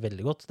 Det skjønner jeg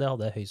veldig godt. Det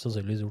hadde jeg høyst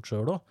sannsynligvis gjort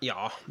selv også.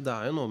 Ja, det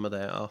er jo noe med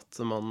det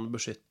at man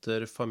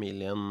beskytter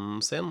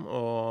familien sin,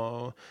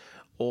 og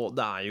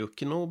det er jo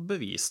ikke noe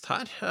bevist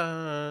her.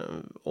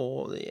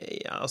 Og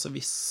altså,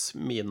 hvis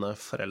mine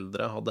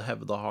foreldre hadde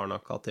hevdet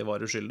hardnakket at de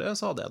var uskyldige,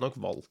 så hadde jeg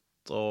nok valgt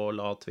å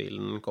la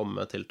tvilen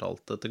komme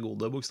tiltalte til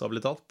gode,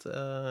 bokstavelig talt,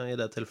 i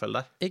det tilfellet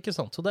der. Ikke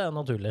sant, så det er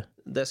naturlig.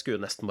 Det skulle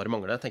nesten bare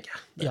mangle, tenker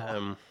jeg. Ja.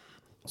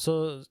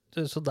 Så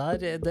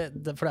der,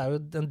 for det er jo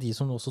de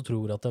som også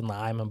tror at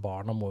nei, men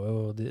barna må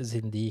jo,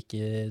 siden de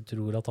ikke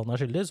tror at han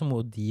er skyldig, så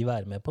må de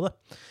være med på det.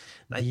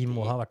 De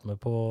må ha vært med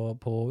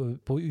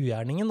på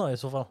ugjerningen da, i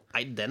så fall.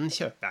 Nei, den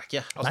kjøper jeg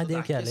ikke. Altså, nei, det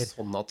er ikke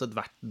sånn at et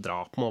hvert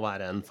drap må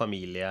være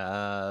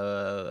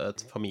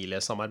et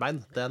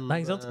familiesamarbeid.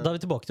 Nei, ikke sant? Da er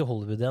vi tilbake til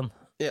Hollywood igjen.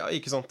 Ja,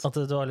 ikke sant? At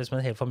det var liksom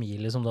en hel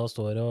familie som da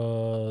står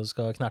og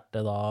skal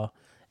knerte da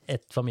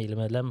et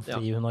familiemedlem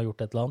fordi hun har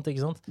gjort et eller annet,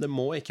 ikke sant? Det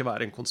må ikke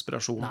være en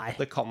konspirasjon. Nei.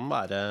 Det kan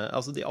være,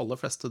 altså de aller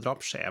fleste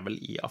drap skjer vel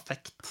i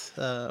affekt,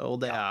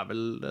 og det er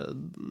vel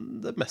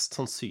det mest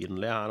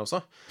sannsynlige her også.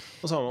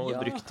 Og så har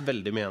man brukt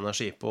veldig mye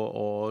energi på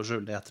å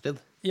skjule det i ettertid.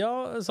 Ja,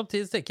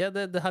 samtidig tenker jeg,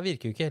 det her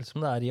virker jo ikke helt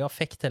som det er i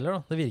affekt heller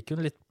da. Det virker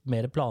jo litt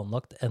mer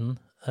planlagt enn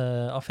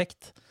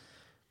affekt.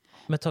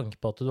 Med tanke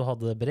på at du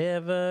hadde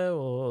brevet,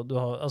 og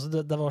altså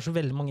det var så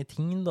veldig mange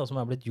ting da som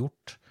er blitt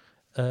gjort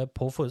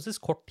på forholdsvis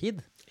kort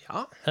tid.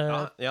 Ja,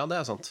 det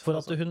er sant. For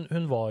at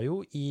hun var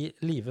jo i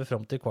live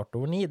frem til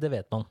 8:15, det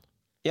vet man.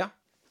 Ja.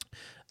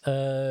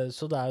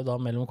 Så det er jo da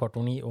mellom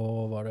 8:15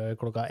 og var det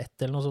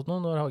 1:00 eller noe sånt nå,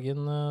 når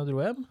Hagen dro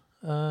hjem,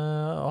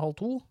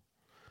 1:30.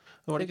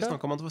 Var det ikke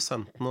snakk om at det var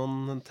sendt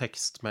noen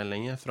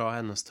tekstmeldinger fra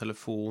hennes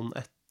telefon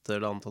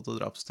etter det antatte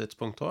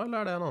drapstidspunkt også,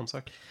 eller er det en annen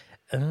sak?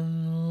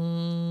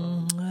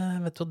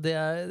 Vet du, det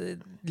er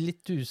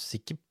litt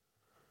usikker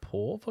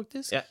på,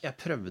 faktisk. Jeg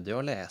prøvde jo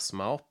å lese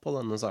meg opp på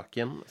denne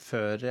saken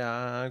før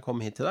jeg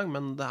kom hit i dag,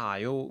 men det er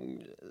jo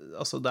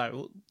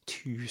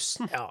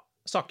 1000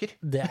 saker.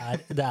 Det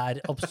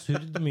er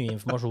absurd mye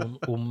informasjon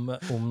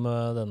om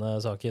denne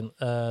saken.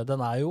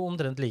 Den er jo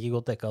omtrent like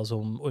godt dekket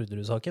som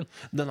Orderud-saken.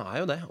 Den er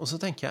jo det, og så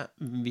tenker jeg,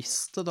 hvis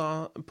det da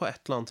på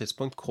et eller annet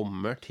tidspunkt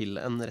kommer til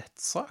en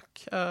rettssak,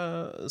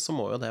 så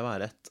må jo det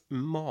være et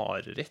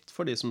mareritt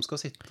for de som skal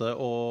sitte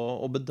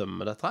og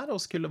bedømme dette her,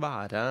 og skulle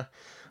være,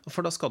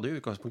 for da skal det jo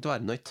i utgangspunktet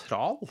være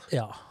nøytral.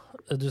 Ja,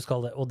 du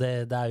skal det, og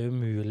det er jo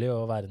umulig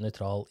å være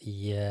nøytral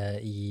i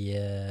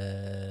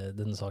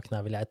denne saken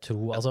her, vil jeg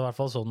tro. Altså i hvert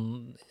fall sånn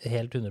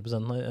helt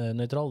 100%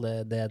 nøytral,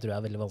 det tror jeg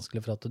er veldig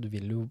vanskelig, for at du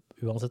vil jo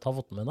uansett ha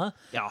fått med deg.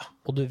 Ja.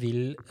 Og du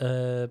vil,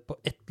 på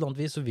et eller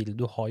annet vis så vil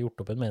du ha gjort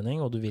opp en mening,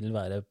 og du vil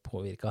være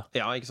påvirket.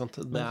 Ja, ikke sant?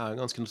 Det er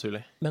ganske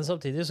naturlig. Men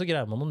samtidig så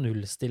greier man å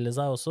nullstille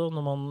seg også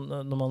når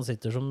man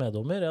sitter som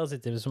meddommer. Jeg har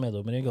sittet som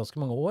meddommer i ganske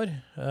mange år,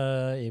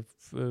 i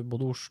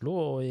både Oslo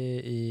og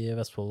i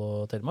Vestfold og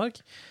Telemark.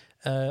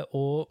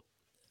 Og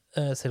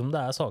selv om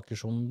det er saker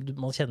som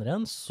man kjenner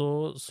igjen,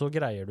 så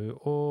greier du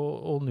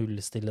å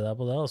nullstille deg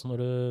på det, altså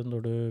når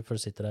du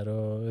først sitter der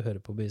og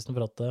hører på bevisen,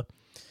 for at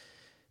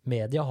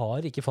media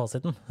har ikke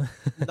fasiten.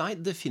 Nei,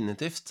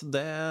 definitivt.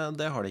 Det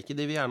har de ikke.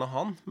 De vil gjerne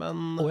ha den,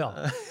 men... Ja,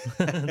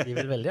 de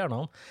vil veldig gjerne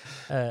ha den.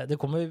 Det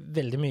kommer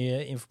veldig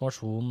mye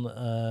informasjon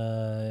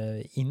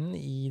inn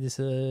i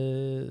disse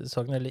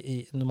sakene, eller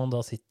når man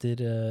da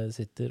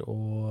sitter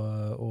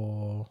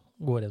og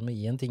går gjennom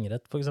i en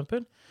tingrett, for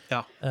eksempel,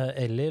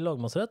 eller i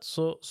lagmannsrett,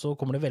 så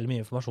kommer det veldig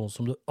mye informasjon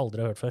som du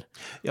aldri har hørt før,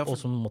 og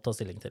som du må ta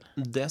stilling til.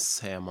 Det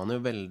ser man jo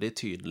veldig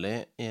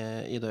tydelig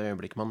i det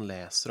øyeblikket man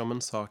leser om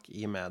en sak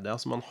i media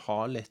som man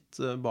har litt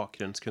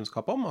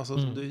bakgrunnskunnskap om, altså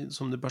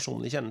som du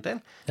personlig kjenner til,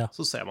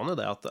 så ser man jo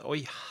det at,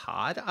 oi,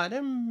 her er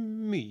det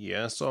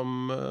mye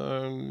som...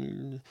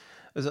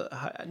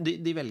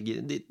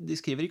 De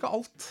skriver ikke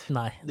alt.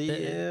 Nei. De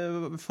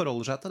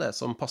forholder seg til det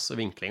som passer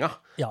vinklinga.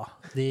 Ja,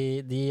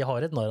 de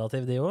har et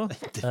narrativ, de også.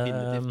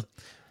 Definitivt.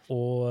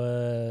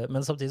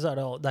 Men samtidig så er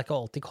det ikke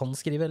alt de kan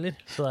skrive heller.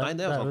 Så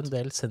det er jo en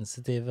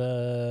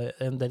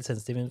del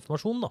sensitiv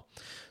informasjon da,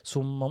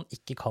 som man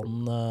ikke kan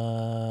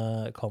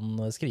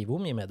skrive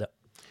om i media.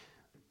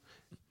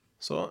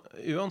 Så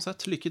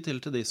uansett, lykke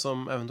til de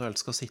som eventuelt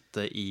skal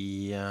sitte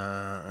i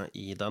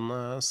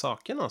denne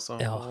saken,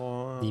 altså. Ja,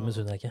 de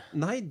misunner jeg ikke.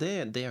 Nei,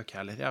 det gjør ikke jeg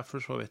heller. Jeg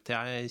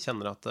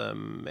kjenner at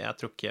jeg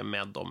tror ikke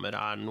meddommer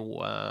er noe...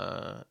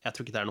 Jeg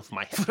tror ikke det er noe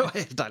for meg, for å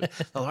være helt ærlig.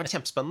 Det hadde vært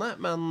kjempespennende,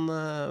 men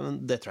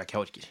det tror jeg ikke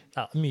jeg orker.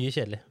 Ja, mye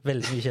kjedelig.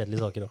 Veldig mye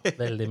kjedelige saker også.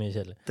 Veldig mye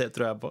kjedelig. Det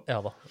tror jeg på.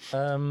 Ja da.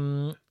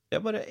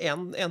 Bare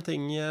en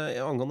ting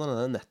angående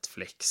denne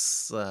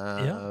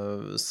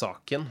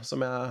Netflix-saken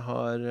som jeg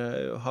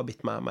har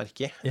bitt meg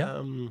merke i.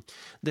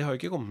 Det har jo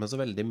ikke kommet med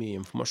så veldig mye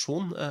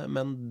informasjon,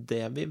 men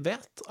det vi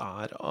vet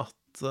er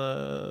at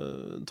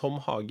Tom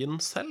Hagen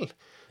selv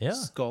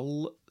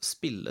skal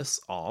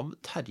spilles av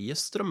Terje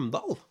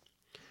Strømdal.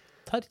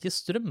 Terje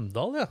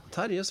Strømdal, ja.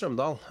 Terje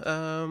Strømdal.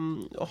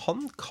 Og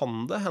han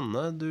kan det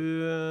hende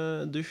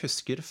du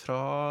husker fra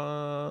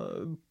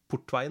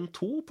Portveien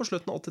 2 på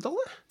slutten av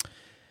 80-tallet?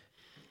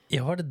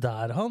 Ja, var det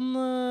der han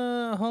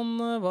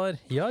var?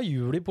 Ja,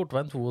 jul i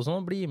Portveien 2 og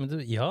sånn.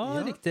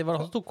 Ja, riktig. Var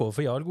det han som tok over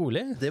for Jarl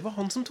Goli? Det var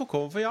han som tok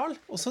over for Jarl.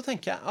 Og så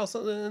tenker jeg,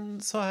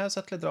 så har jeg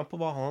sett litt på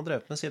hva han har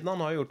drevet med siden.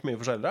 Han har gjort mye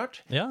forskjellig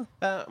rart. Ja.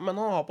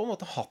 Men han har på en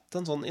måte hatt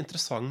en sånn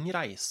interessant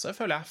reise,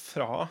 føler jeg,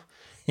 fra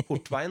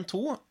Portveien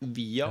 2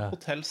 via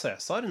Hotell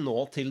Cæsar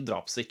nå til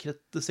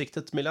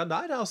drapssiktet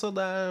milliardær. Altså,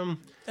 det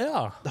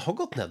har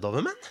gått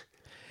nedover, men...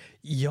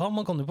 Ja,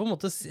 man kan jo på en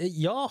måte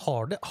ja,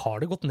 har det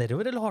gått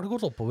nedover, eller har det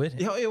gått oppover?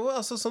 Ja, jo,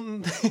 altså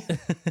sånn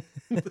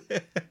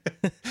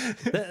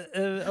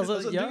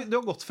du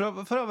har gått fra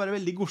å være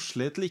veldig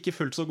godslig til ikke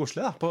fullt så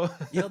godslig da,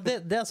 Ja,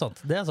 det er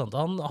sant.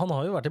 Han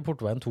har jo vært i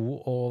Portveien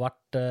 2 og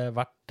vært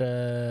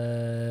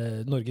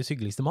Norges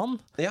hyggeligste mann.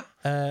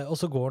 Og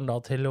så går han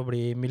da til å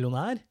bli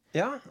millionær.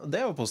 Ja, det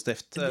er jo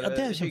positivt. Det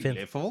er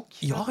hyggelig for folk.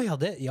 Ja,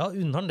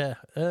 unner han det.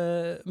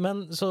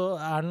 Men så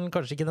er han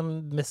kanskje ikke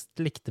den mest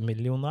likte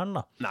millionæren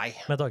da. Nei.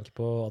 Med tanke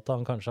på at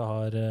han kanskje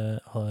har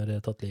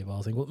tatt livet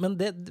av sin god. Men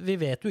vi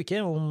vet jo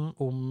ikke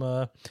om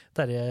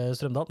Terje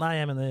Strømdal, nei,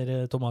 jeg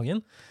mener Tom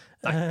Hagen,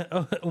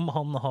 om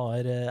han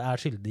er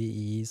skyldig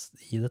i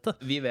dette.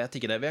 Vi vet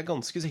ikke det. Vi er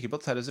ganske sikre på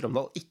at Terje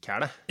Strømdal ikke er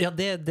det. Ja,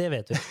 det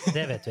vet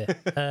vi.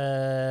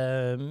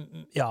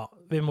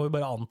 Vi må jo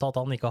bare anta at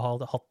han ikke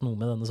har hatt noe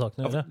med denne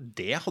saken å gjøre.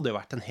 Det hadde jo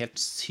vært en helt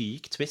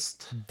syk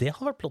twist. Det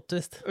har vært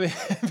plot-twist.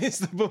 Hvis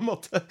det på en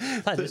måte...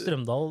 Terje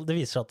Strømdal, det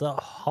viser seg at det er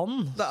han.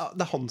 Det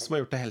er han som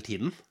har gjort det hele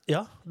tiden.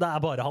 Ja, det er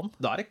bare han.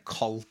 Da er det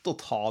kaldt å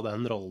ta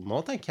den rollen nå,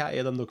 tenker jeg,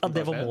 i den dokumentasjonen. Ja,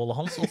 det var målet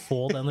hans, å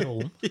få den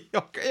rollen.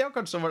 ja,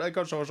 kanskje var det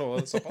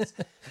såpass.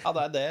 Ja,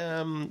 det er det.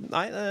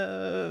 Nei,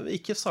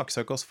 ikke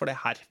saksøk oss for det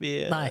her.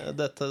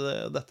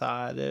 Dette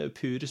er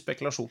pur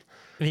spekulasjon.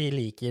 Vi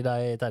liker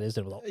deg, Terje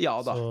Strømdal. Ja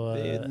da.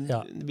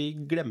 Vi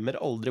glemmer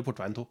aldri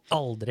Portveien 2.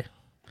 Aldri.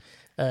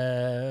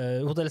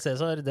 Hotel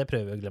Cæsar, det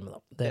prøver vi å glemme da.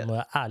 Det må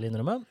jeg ærlig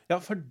innrømme. Ja,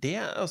 for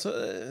det, altså,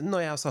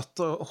 når jeg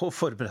satt og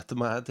forberedte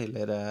meg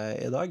tidligere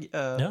i dag,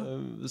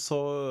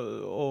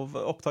 og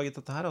oppdaget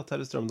dette her, at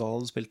Terje Strømdal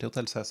hadde spilt i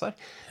Hotel Cæsar,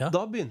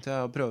 da begynte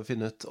jeg å prøve å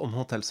finne ut om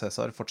Hotel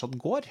Cæsar fortsatt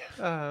går.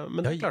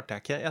 Men det klarte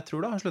jeg ikke. Jeg tror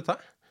det har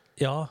sluttet.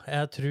 Ja,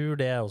 jeg tror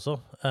det også.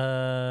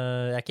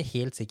 Jeg er ikke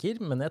helt sikker,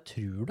 men jeg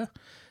tror det.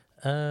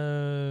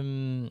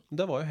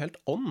 Det var jo helt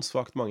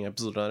åndssvakt mange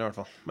episoder der i hvert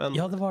fall. Men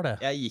ja, det var det.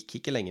 Jeg gikk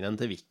ikke lenger enn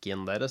til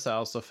wikien deres,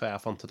 før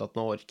jeg fant ut at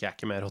nå orker jeg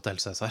ikke mer Hotel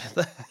Cæsar.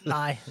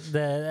 Nei,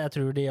 jeg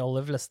tror de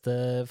aller fleste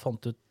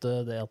fant ut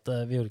det at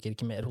vi orker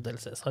ikke mer Hotel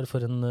Cæsar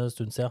for en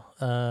stund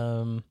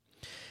siden.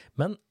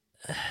 Men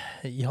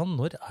ja,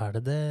 når er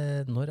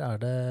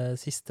det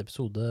siste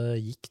episode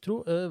gikk,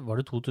 tro? Var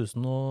det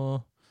 2000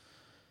 og...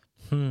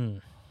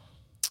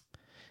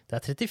 Det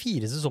er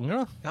 34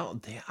 sesonger da. Ja,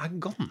 det er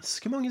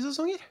ganske mange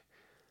sesonger.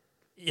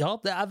 Ja,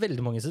 det er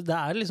veldig mange. Det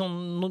er liksom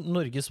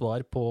Norges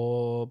svar på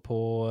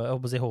jeg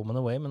håper å si Home and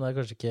Away, men det er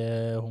kanskje ikke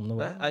Home and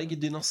Away. Det er ikke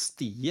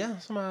Dynastiet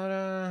som var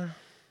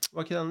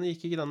ikke den,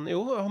 gikk ikke den?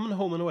 Jo, Home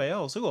and Away har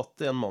også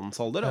gått i en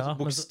mannsalder, altså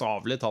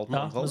bokstavelig talt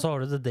mannsalder. Ja, men så har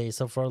du The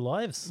Days of Our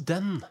Lives.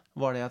 Den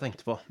var det jeg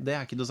tenkte på. Det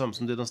er ikke det samme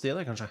som Dynastiet,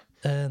 det, kanskje?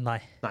 Nei.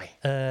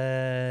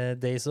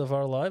 Days of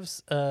Our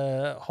Lives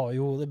har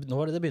jo, nå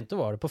var det begynte,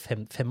 var det på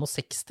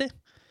 65.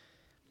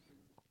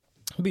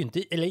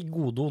 Begynte, eller i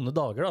gode og onde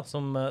dager da,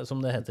 som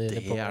det heter.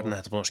 Det den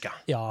heter på norsk, ja.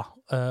 Ja,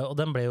 og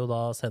den ble jo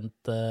da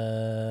sendt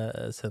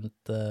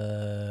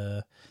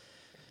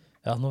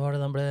ja, nå var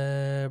det den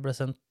ble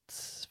sendt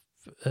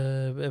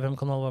hvem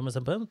kanal var med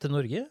sendt på den? Til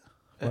Norge?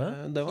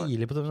 Det var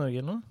tidlig på TV Norge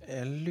eller noe?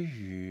 Jeg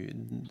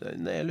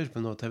lurer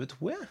på noe TV2,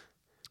 jeg.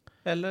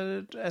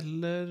 Eller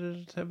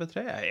TV3,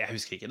 jeg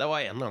husker ikke. Det var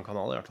en eller annen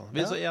kanal i hvert fall.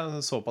 Jeg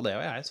så på det,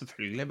 og jeg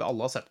selvfølgelig,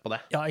 alle har sett på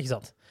det. Ja, ikke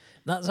sant?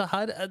 Nei, så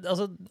her,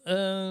 altså,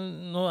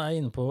 nå er jeg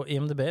inne på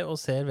IMDb og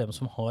ser hvem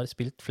som har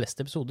spilt flest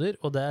episoder,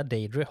 og det er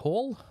Deirdre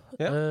Hall,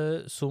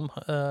 som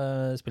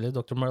spiller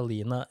Dr.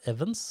 Marlena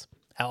Evans.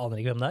 Jeg aner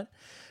ikke hvem det er.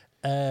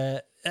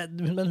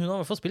 Men hun har i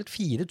hvert fall spilt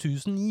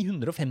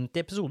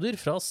 4950 episoder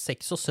fra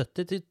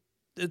 76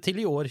 til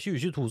i år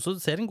 2022, så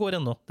serien går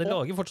ennå. Det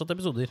lager fortsatt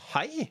episoder.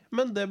 Hei,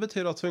 men det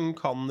betyr at hun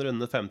kan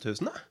runde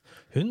 5000, da?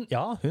 Hun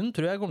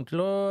tror jeg kommer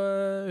til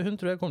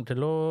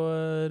å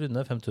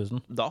runde 5000.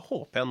 Da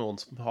håper jeg noen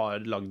som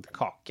har lagd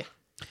kake.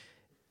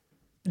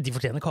 De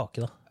fortjener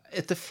kake, da.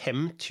 Etter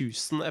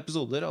 5000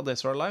 episoder av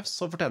Days of Our Lives,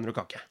 så fortjener du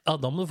kake. Ja,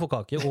 da må du få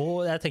kake.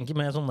 Og jeg tenker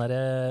med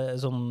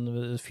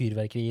sånn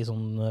fyrverkeri,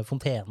 sånn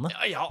fontene på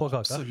kaka. Ja,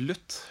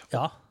 absolutt.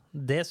 Ja,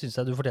 det synes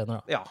jeg du fortjener,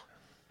 da. Ja.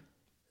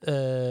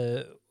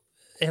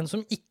 En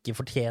som ikke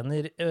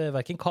fortjener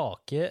hverken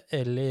kake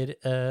eller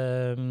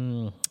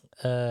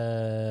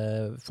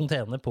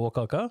fontene på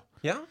kaka,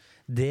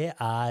 det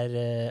er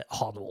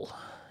Hanvold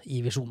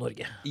i Visjon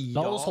Norge.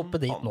 La oss hoppe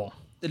dit nå.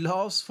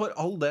 La oss for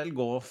all del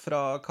gå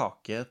fra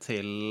kake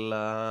til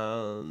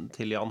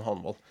Jan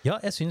Hanvold. Ja,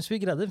 jeg synes vi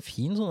greide en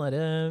fin sånn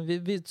der,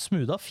 vi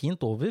smootha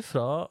fint over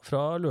fra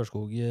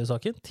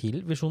Lørenskog-saken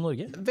til Visjon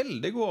Norge.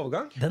 Veldig god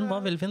overgang. Den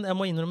var veldig fin, jeg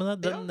må innrømme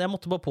det. Jeg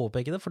måtte bare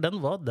påpeke det, for den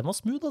var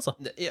smooth, altså.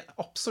 Ja,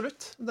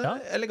 absolutt, det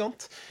er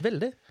elegant.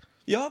 Veldig.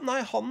 Ja,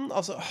 nei, han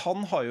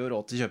har jo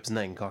råd til å kjøpe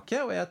sin egen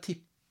kake, og jeg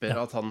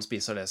tipper at han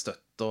spiser det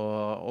støtt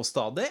og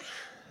stadig.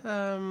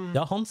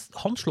 Ja, han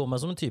slår meg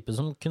som en type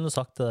som kunne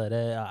sagt det der,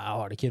 jeg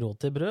har det ikke råd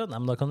til brød, nei,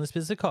 men da kan de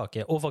spise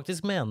kake, og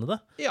faktisk mene det.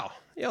 Ja,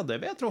 det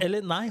vil jeg tro.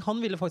 Eller nei,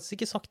 han ville faktisk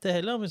ikke sagt det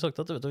heller. Han ville sagt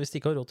at hvis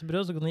de ikke har råd til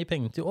brød, så kan de gi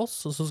penger til oss,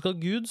 og så skal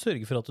Gud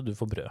sørge for at du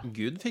får brød.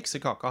 Gud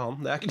fikser kaka, han.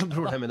 Det er ikke noe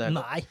problem i det.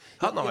 Nei.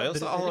 Han har jo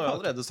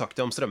allerede sagt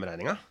det om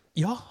strømregninga.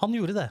 Ja, han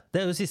gjorde det.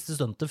 Det er jo siste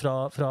stuntet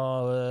fra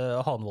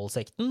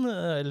Hanvold-sekten,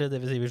 eller det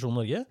vil si Visjon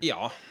Norge.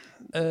 Ja.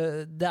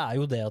 Det er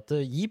jo det at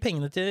gi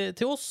pengene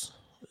til oss,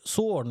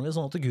 så ordner vi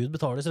sånn at Gud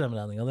betaler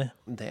strømregninga di.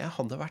 Det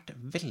hadde vært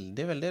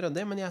veldig, veldig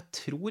røddig, men jeg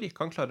tror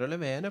ikke han klarer å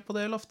levere på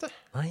det løftet.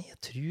 Nei, jeg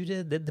tror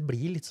det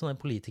blir litt sånn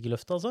en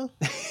politikerløfte, altså.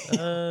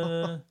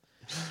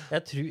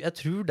 Jeg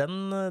tror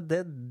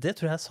det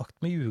tror jeg er sagt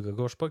med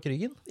jugekors bak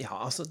ryggen. Ja,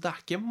 altså, det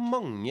er ikke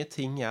mange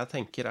ting jeg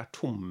tenker er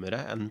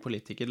tommere enn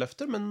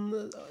politikerløfter, men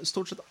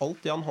stort sett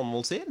alt Jan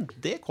Hanvold sier,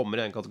 det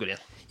kommer i den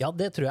kategorien. Ja,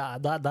 det tror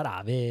jeg, der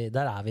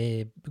er vi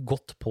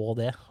godt på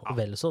det, og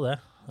vel så det.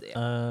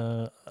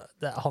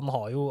 Han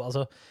har jo,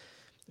 altså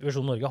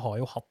Visjon Norge har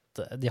jo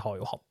hatt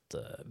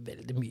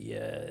veldig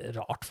mye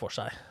rart for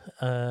seg.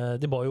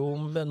 De ba jo,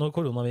 når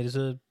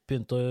koronaviruset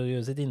begynte å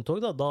gjøre sitt inntog,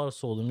 da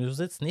så de jo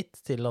sitt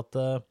snitt til at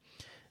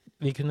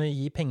vi kunne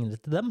gi pengene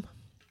til dem.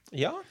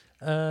 Ja.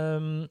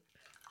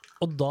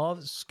 Og da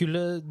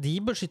skulle de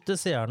beskytte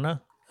seerne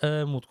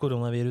mot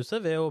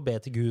koronaviruset ved å be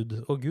til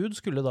Gud, og Gud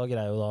skulle da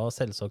greie da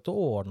selvsagt å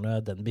ordne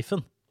den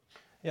biffen.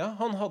 Ja,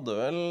 han hadde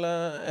vel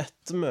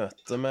et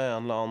møte med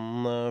en eller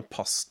annen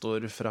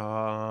pastor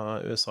fra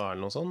USA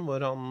eller noe sånt,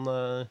 hvor han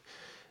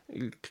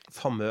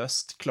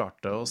famøst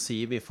klarte å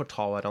si vi får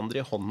ta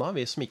hverandre i hånda,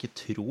 vi som ikke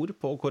tror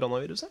på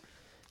koronaviruset.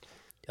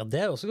 Ja,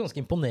 det også ganske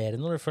imponerende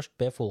når du først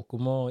ber folk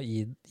om å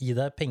gi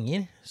deg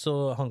penger,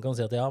 så han kan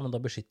si at ja, men da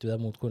beskytter vi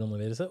deg mot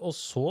koronaviruset, og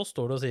så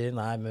står du og sier,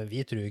 nei, men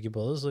vi tror ikke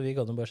på det, så vi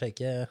kan jo bare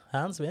shake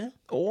hands, vi.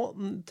 Og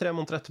 3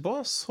 måneder etterpå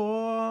så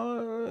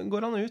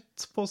går han ut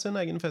på sin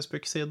egen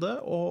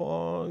Facebook-side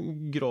og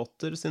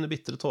gråter sine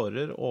bittre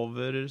tårer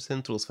over sin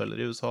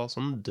trosfeller i USA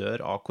som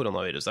dør av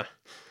koronaviruset.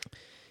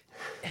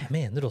 Jeg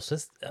mener også,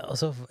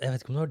 altså, jeg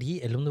vet ikke om det var de,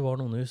 eller om det var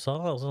noen i USA,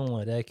 altså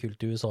noen der kult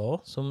i USA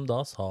også, som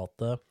da sa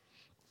at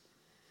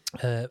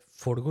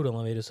får du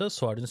koronaviruset,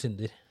 så du en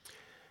synder.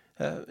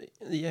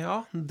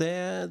 Ja,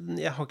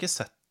 jeg har ikke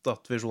sett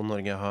at Visjon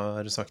Norge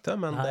har sagt det,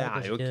 men det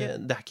er jo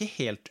ikke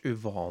helt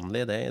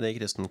uvanlig det i de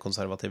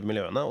kristenkonservative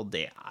miljøene, og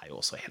det er jo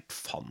også helt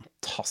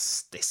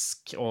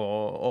fantastisk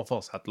å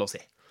få seg til å si.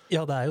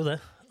 Ja, det er jo det.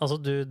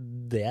 Altså,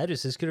 det er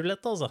russisk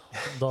rulett, altså.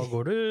 Da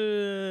går du...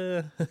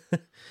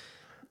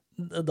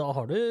 Da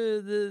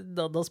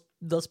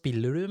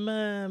spiller du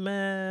med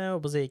jeg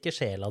håper å si, ikke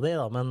sjela di,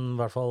 da, men i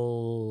hvert fall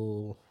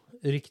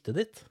ryktet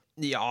ditt.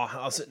 Ja,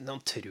 altså, nå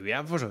tror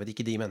jeg for så vidt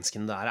ikke de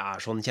menneskene der er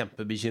sånn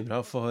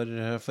kjempebekymret for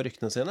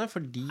ryktene sine,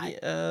 fordi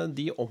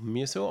de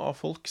omgis jo av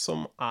folk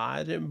som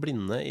er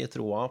blinde i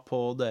troa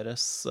på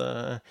deres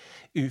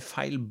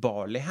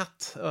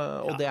ufeilbarlighet,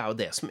 og det er jo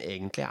det som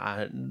egentlig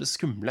er det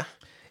skumle.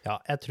 Ja,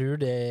 jeg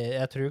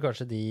tror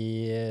kanskje de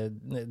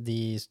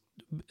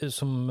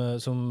som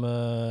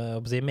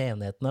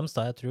menigheten deres,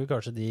 da, jeg tror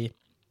kanskje de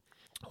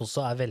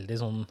også er veldig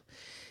sånn,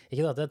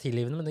 ikke at de er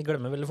tilgivende, men de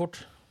glemmer veldig fort.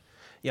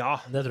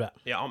 Ja, det tror jeg.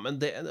 Ja, men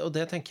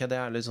det tenker jeg det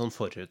er litt sånn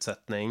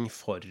forutsetning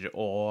for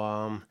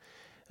å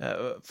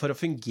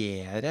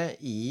fungere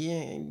i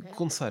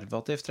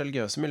konservativt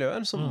religiøse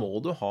miljøer, så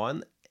må du ha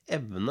en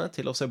evne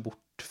til å se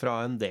bort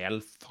fra en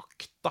del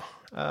fakta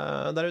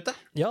der ute.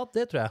 Ja,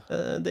 det tror jeg.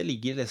 Det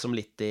ligger liksom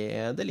litt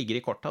det ligger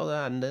i korta, og det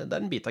er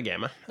en bit av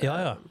gamet. Ja,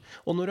 ja.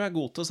 Og når du er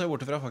god til å se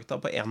bort fra fakta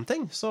på én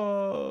ting, så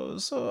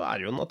er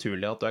det jo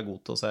naturlig at du er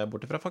god til å se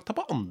bort fra fakta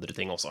på andre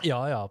ting også.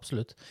 Ja, ja,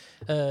 absolutt.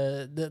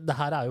 Det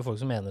her er jo folk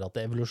som mener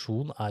at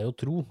evolusjon er jo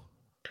tro.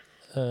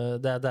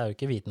 Det er jo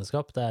ikke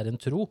vitenskap, det er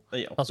en tro.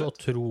 Ja, altså å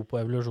tro på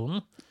evolusjonen.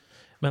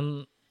 Men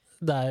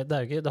det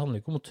handler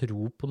ikke om å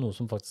tro på noe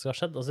som faktisk har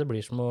skjedd. Altså det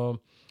blir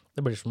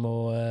som å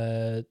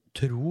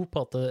tro på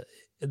at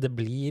det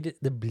blir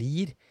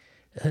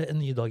en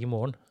ny dag i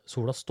morgen.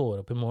 Sola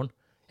står opp i morgen.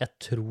 Jeg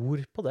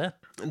tror på det.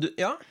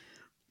 Ja.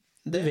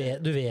 Du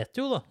vet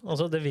jo da.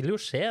 Altså, det vil jo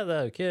skje.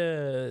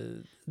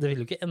 Det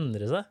vil jo ikke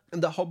endre seg.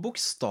 Det har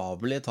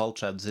bokstavelig talt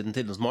skjedd siden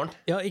tidens morgen.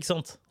 Ja, ikke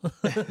sant?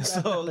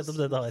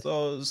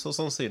 så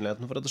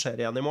sannsynligheten for at det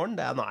skjer igjen i morgen,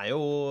 den er jo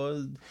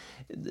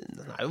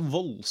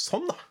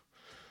voldsom da.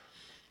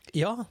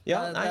 Ja, jeg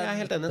er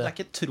helt enig. Det er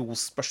ikke et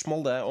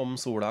trosspørsmål det om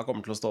sola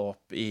kommer til å stå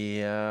opp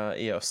i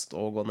øst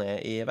og gå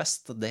ned i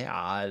vest. Det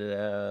er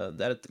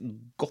et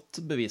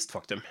godt bevist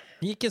faktum.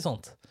 Ikke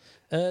sant.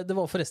 Det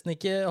var forresten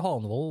ikke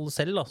Hanvold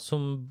selv da,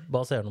 som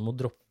ba seerne om å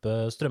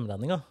droppe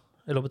strømregninga,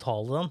 eller å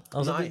betale den.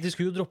 Altså, de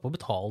skulle jo droppe å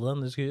betale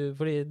den,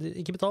 fordi de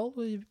ikke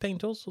betaler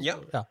penger til oss. Ja.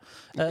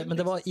 Men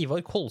det var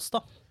Ivar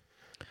Kolstad,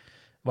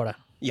 var det.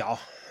 Ja,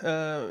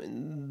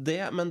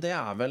 men det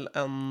er vel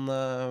en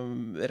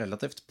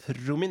relativt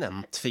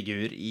prominent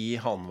figur i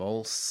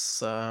Hanvolds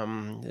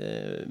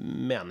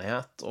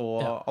menighet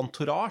og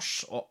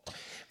entourage, og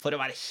for å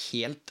være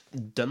helt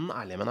dønn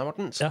ærlig med deg,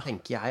 Morten, så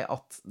tenker jeg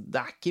at det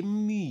er ikke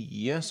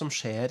mye som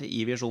skjer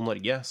i Visjon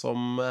Norge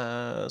som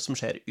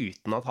skjer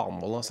uten at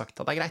Hanvold har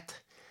sagt at det er greit.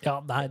 Ja,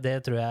 nei,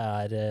 det tror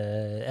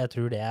jeg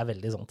tror det er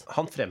veldig sant.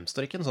 Han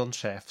fremstår ikke en sånn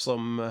sjef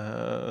som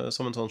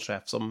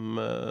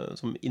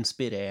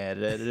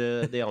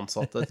inspirerer de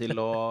ansatte til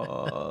å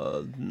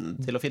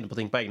finne på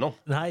ting på egen hånd.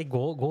 Nei,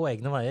 gå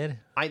egne veier.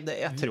 Nei,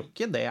 jeg tror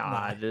ikke det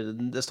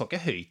står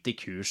ikke høyt i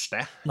kurs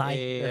det. Nei,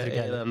 det tror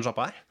ikke jeg i den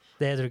sjappa her.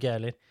 Det tror ikke jeg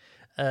heller.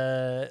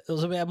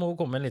 Så jeg må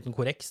komme med en liten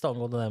korreks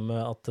angående det med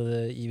at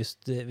hvis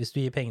du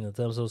gir pengene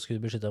til dem, så skulle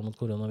du beskytte dem mot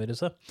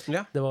koronaviruset.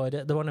 Ja. Det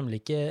var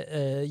nemlig ikke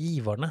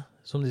giverne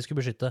som de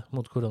skulle beskytte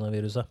mot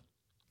koronaviruset.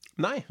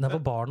 Nei. Det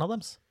var barna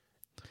deres.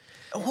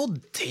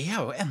 Det er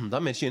jo enda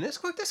mer kynisk,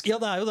 faktisk. Ja,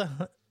 det er jo det.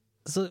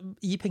 Så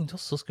gi penger til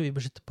oss, så skal vi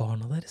beskytte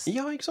barna deres.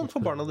 Ja, ikke sant,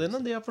 for barna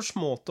dine, de er for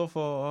små til å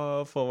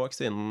få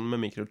vaksinen med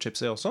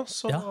mikrochips i også,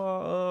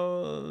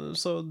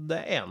 så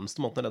det eneste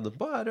måten å redde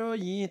på er å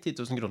gi 10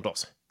 000 kroner til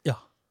oss. Ja.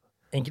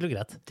 Enkelt og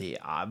greit. Det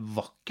er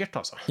vakkert,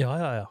 altså. Ja.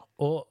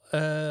 Og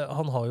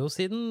han har jo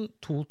siden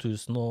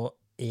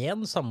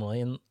 2001 samlet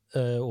inn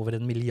over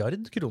 1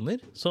 milliard kroner.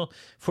 Så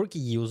folk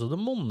gir jo så det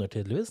monner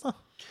tydeligvis, da.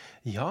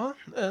 Ja,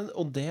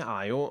 og det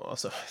er jo,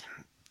 altså...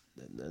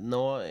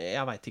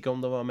 jeg vet ikke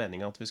om det var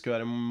meningen at vi skulle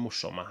være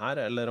morsomme her,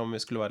 eller om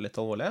vi skulle være litt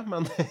alvorlige,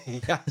 men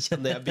jeg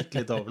kjenner jeg bitte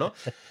litt over nå.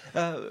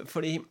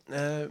 Fordi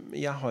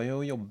jeg har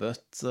jo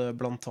jobbet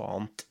blant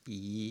annet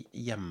i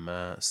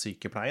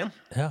hjemmesykepleien,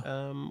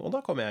 og da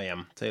kom jeg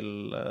hjem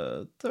til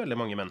veldig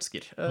mange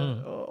mennesker,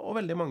 og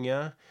veldig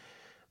mange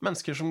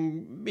mennesker som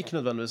ikke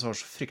nødvendigvis har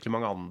så fryktelig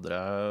mange andre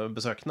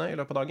besøkende i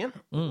løpet av dagen.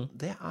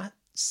 Det er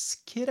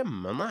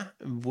skremmende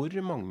hvor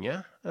mange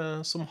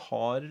som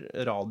har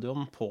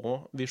radioen på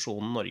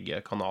Visjon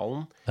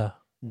Norge-kanalen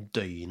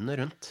døgnet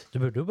rundt. Du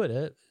burde jo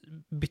bare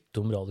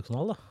bytte om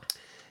radiokanal, da.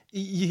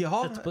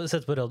 Ja.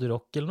 Sette på Radio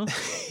Rock eller noe.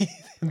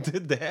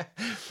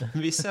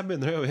 Hvis jeg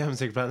begynner å jobbe i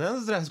hjemmesykepleien igjen,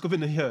 så tror jeg skal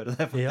begynne å gjøre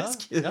det, faktisk.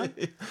 Ja.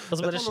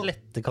 Altså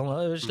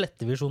bare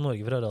slette Visjon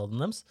Norge fra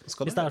radioen deres.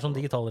 Hvis det sånn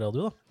digital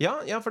radio, da.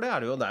 Ja, for det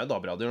er jo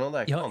DAB-radio nå,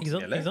 det ikke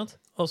vanskelig. Ikke sant?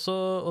 Og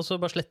så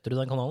bare sletter du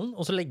den kanalen,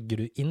 og så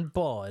legger du inn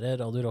bare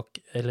Radio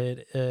Rock,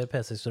 eller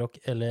P6 Rock,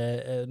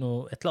 eller et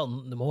eller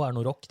annet. Det må være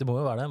noe rock, det må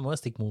jo være det. Det må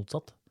være stikk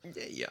motsatt.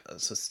 Ja,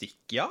 så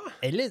stikk, ja.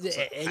 Eller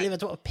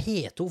vet du hva,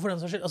 P2 for den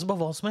som skyld. Altså bare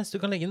hva som helst,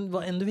 du kan legge inn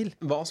hva enn du vil.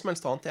 Hva som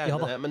helst annet, jeg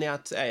det. Men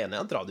jeg enig i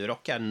at Radio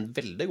Rock en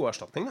veldig god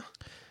erstatning, da.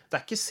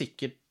 Det ikke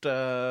sikkert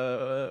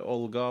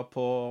Olga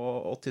på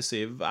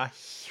 87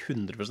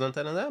 100%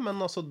 enig i det,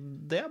 men altså,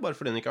 det bare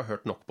fordi hun ikke har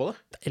hørt nok på det.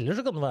 Eller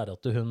så kan det være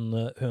at hun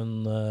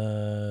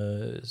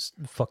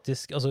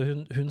faktisk, altså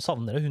hun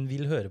savner det, hun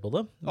vil høre på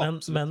det,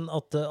 men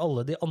at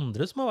alle de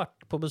andre som har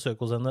vært på besøk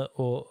hos henne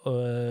og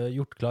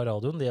gjort klar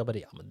radioen, de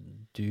bare, ja, men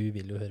du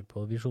vil jo høre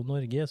på Visjon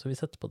Norge, så vi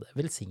setter på det.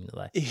 Velsigne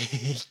deg.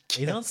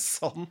 Ikke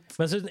sant?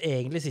 Men så hun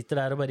egentlig sitter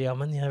der og bare, ja,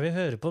 men jeg vil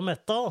høre på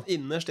metal.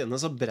 Innerst inne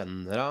så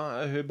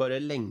brenner hun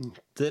bare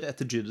lengter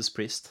etter Judas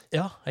Priest.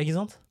 Ja, ikke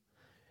sant?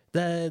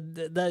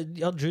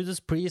 Ja, Judas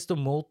Priest og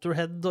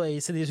Motorhead og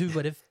ACDC, hun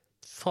bare,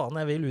 faen,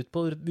 jeg vil ut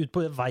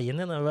på veien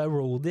igjen, jeg vil være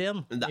roadie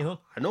igjen. Det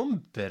noen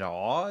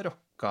bra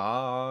rocka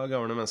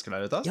gamle mennesker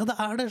der ute. Ja, det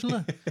det,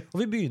 skjønner du. Og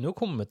vi begynner jo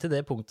å komme til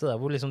det punktet der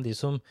hvor liksom de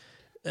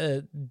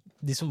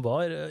som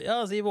var, ja,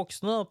 altså de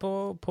voksne da,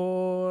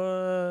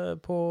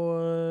 på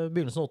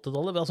begynnelsen av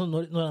 80-tallet, altså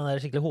når den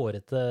der skikkelig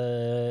hårete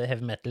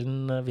heavy metalen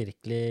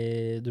virkelig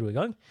dro i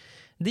gang,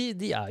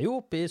 de jo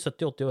oppe i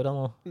 70-80-årene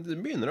nå. De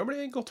begynner å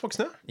bli godt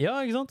voksne. Ja,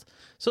 ikke sant?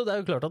 Så det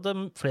jo klart at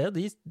flere av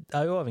de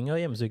jo avhengig av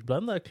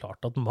hjemmesykepleien. Det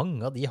klart at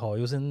mange av de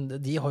har jo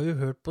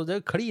hørt på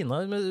det,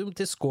 klina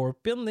til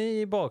Scorpion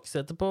i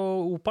baksetet på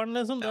operen,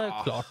 liksom. Det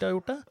klart de har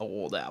gjort det.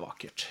 Det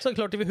vakkert. Så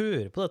det klart de vil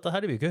høre på dette her.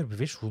 De vil ikke høre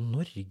på Visjon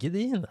Norge,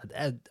 de.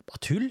 Det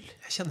bare tull.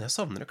 Jeg kjenner jeg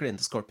savner å kline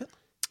til Scorpion.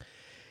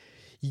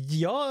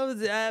 Ja,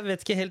 jeg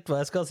vet ikke helt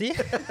hva jeg skal si.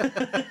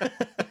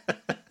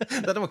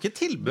 Det var ikke et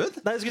tilbud.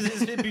 Nei, jeg skulle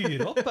si vi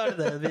byr opp,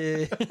 det vi...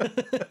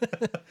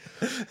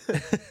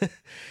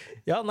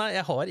 Ja, nei,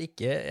 jeg har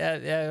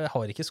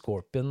ikke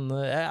Scorpion.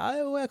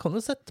 Jeg kan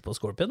jo sette på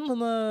Scorpion,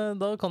 men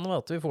da kan det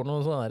være at vi får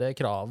noen sånne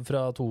krav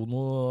fra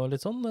Tono og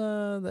litt sånn.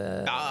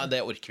 Ja,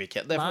 det orker vi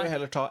ikke. Det får vi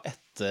heller ta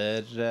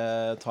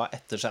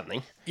etter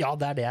sending. Ja,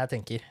 det det jeg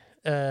tenker.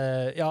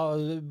 Ja,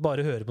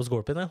 bare høre på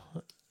Scorpion, ja.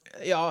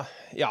 Ja,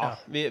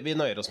 vi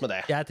nøyer oss med det.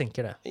 Jeg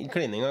tenker det.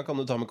 Klininga kan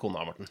du ta med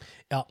kona, Morten.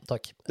 Ja,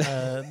 takk.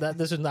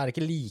 Dessuten det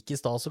ikke like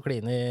stas å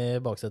kline i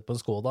baksetet på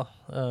en Skoda.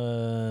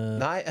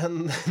 Nei.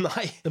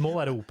 Det må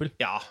være Opel.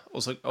 Ja,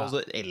 og så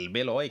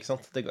elbil også, ikke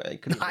sant?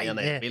 Klining i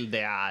en elbil,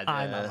 det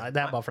Nei,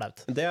 det bare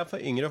flaut. Det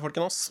for yngre folk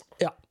enn oss.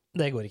 Ja,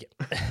 det går ikke.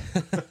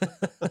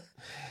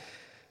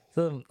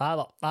 Så,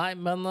 nei,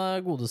 men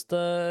godeste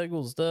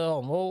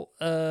Hanvold,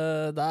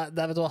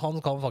 vet du hva,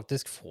 han kan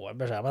faktisk få en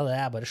beskjed med, det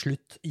bare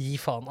slutt, gi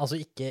faen, altså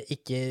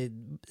ikke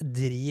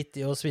drit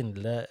i å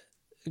svindle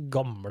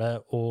gamle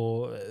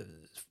og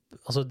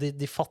altså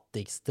de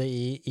fattigste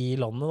i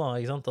landet da,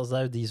 ikke sant? Altså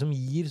det jo de som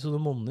gir så det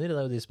monner,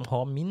 det jo de som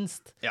har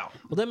minst. Ja.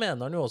 Og det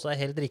mener han jo også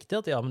helt riktig,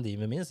 at ja, men de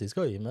med minst, de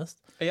skal gi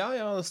mest. Ja,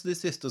 altså de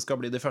siste skal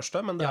bli de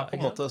første, men det på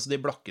en måte, altså de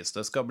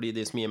blakkeste skal bli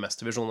de som gir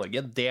mest til Visjon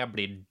Norge. Det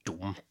blir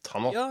dumt,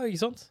 han også. Ja,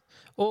 ikke sant?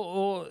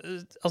 Og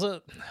altså,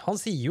 han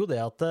sier jo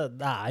det at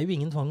det jo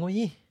ingen tvang å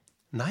gi.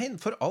 Nei,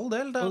 for all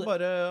del, det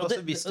bare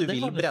altså, hvis du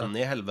vil brenne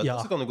i helvete,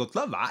 så kan du godt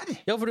la være.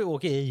 Ja, for du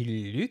går ikke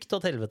lukt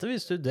av helvete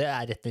hvis det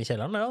rett ned i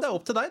kjelleren. Ja. Det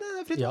opp til deg,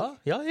 det fritt.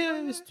 Ja,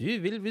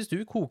 hvis du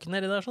koker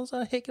nedi der sånn, så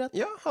det helt greit.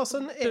 Ja,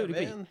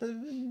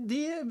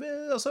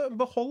 altså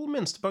behold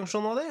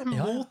minstepensjonen av det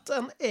mot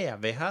en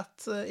evighet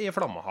i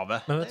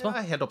flammehavet. Men vet du hva?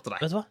 Det helt opp til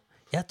deg. Vet du hva?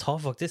 Jeg tar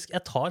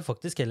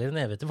faktisk heller en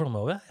evighet i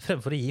flammehavet,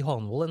 fremfor å gi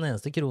Hanvold en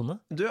eneste krone.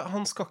 Du,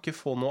 han skal ikke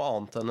få noe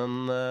annet enn en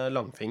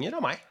langfinger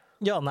av meg.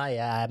 Ja, nei,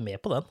 jeg med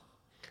på den.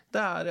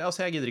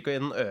 Altså jeg gidder ikke å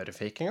gi den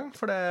ørefik en gang,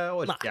 for det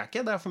orker jeg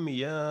ikke. Det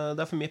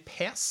for mye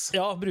pes.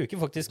 Ja,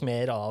 bruker faktisk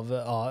mer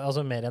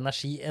altså mer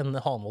energi enn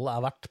Hanvold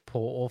verdt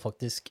på å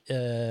faktisk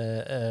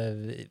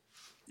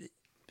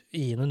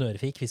gi en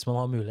ørefik hvis man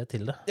har mulighet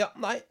til det. Ja,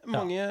 nei,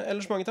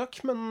 ellers mange takk,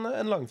 men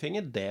en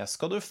langfinger, det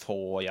skal du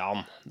få,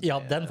 Jan. Ja,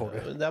 den får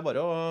du. Det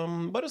bare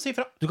å si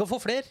fra. Du kan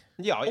få flere.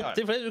 Ja.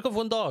 Opptil flere. Du kan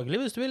få en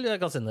daglig hvis du vil. Jeg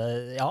kan sende,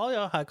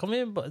 her kan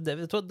vi, det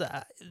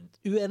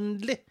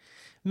uendelig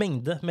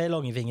mengde med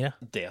lange fingre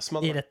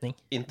i retning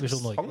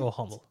Visjon Norge og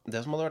Hanvold.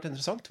 Det som hadde vært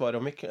interessant var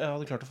om vi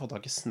hadde klart å få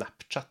tak i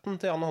Snapchatten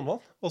til Jan og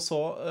Hanvold, og så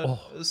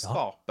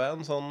skape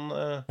en sånn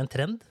en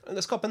trend?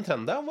 Skape en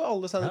trend, hvor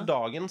alle sender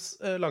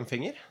dagens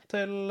langfinger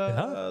til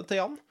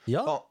Jan.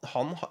 Ja.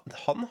 Han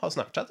har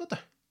Snapchat, vet du.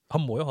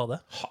 Han må jo ha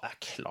det.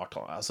 Klart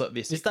han. Altså,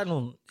 hvis det er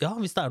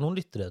noen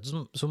lyttere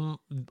som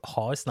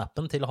har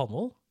snappen til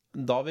Hanvold,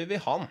 Da vil vi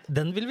ha den.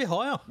 Den vil vi ha,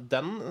 ja.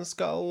 Den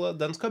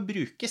skal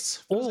brukes,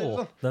 for å si det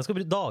sånn. Den skal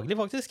brukes daglig,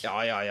 faktisk.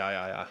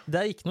 Ja. Det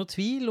er ikke noe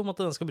tvil om at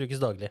den skal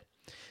brukes daglig.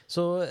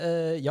 Så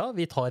ja,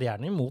 vi tar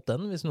gjerne imot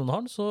den hvis noen har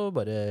den, så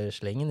bare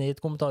sleng den i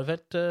et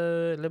kommentarfelt,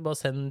 eller bare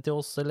send den til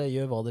oss, eller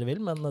gjør hva dere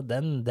vil, men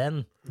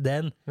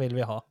den vil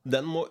vi ha.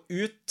 Den må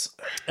ut.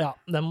 Ja,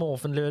 den må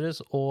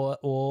offentliggjøres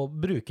og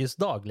brukes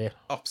daglig.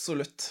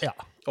 Absolutt. Ja.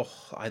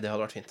 Nei, det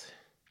hadde vært fint.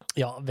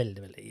 Ja,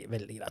 veldig, veldig,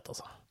 veldig greit,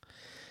 altså.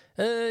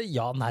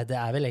 Ja, nei, det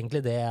er vel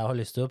egentlig det jeg har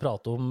lyst til å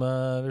prate om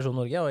Visjon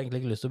Norge. Jeg har egentlig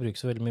ikke lyst til å bruke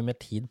så veldig mye mer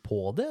tid på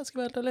det, skal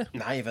vi være helt ærlig.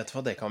 Nei, vet du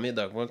hva, det kan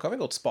vi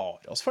godt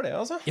spare oss for det,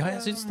 altså. Ja,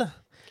 jeg synes det.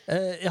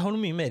 Jeg har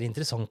noe mye mer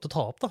interessant å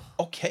ta opp, da.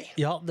 Ok.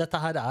 Ja, dette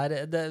her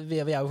vi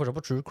er jo fortsatt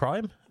på True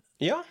Crime.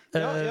 Ja,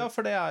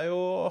 for det er jo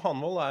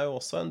Hanvold er jo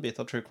også en bit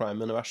av True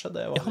Crime-universet.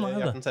 Det var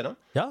det hjerten ser om.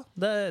 Ja,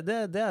 det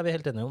er vi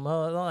helt enige om.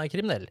 Han er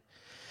kriminell.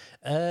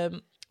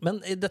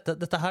 Men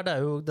dette her,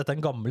 dette er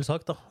en gammel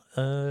sak, da.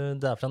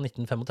 Det er fra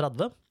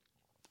 1935.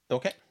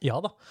 Ok. Ja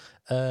da.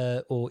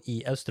 Og i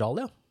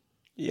Australia.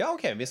 Ja,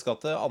 ok. Vi skal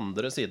til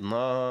andre siden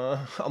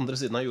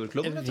av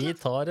jordkloden. Vi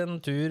tar en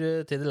tur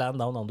til the land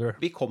down under.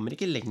 Vi kommer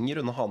ikke lenger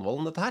unna Hanvold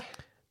enn dette her.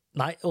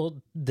 Nei, og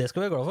det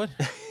skal vi være glad for.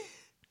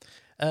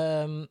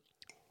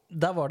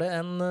 Der var det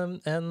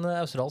en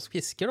australsk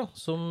fisker da,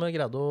 som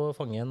greide å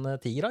fange en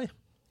tigerai.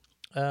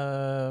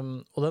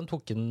 Og den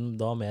tok den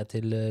da med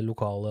til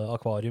lokale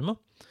akvariumet.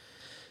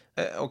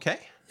 Ok.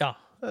 Ja.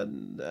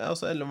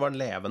 Altså, var den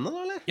levende da,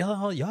 eller? Ja,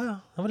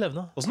 den var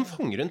levende. Hvordan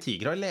fanger du en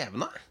tigerai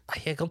levende? Nei,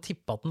 jeg kan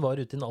tippe at den var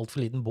ute i en alt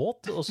for liten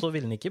båt, og så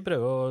ville den ikke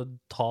prøve å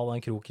ta den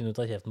kroken ut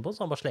av kjeften på,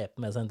 så han bare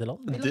sleper med seg inn til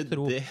land.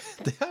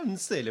 Det er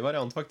en stilig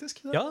variant,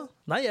 faktisk. Ja,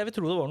 nei, jeg vil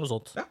tro det var noe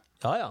sånt. Ja.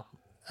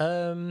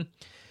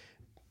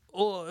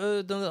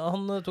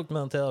 Han tok med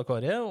den til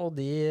akvariet,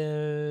 og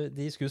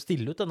de skulle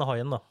stille ut denne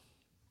haien da.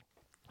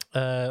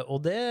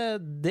 Og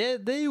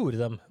det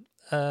gjorde dem.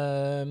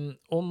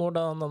 Og når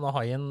denne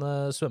haien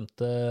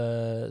svømte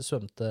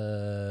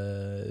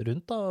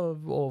rundt da,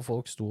 og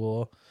folk sto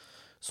og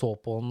så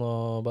på den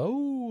og bare,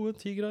 en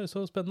tiger,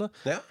 så spennende.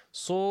 Ja.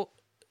 Så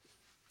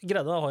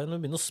greide haien å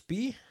begynne å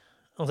spy.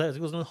 Altså, jeg vet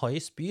ikke hvordan en hai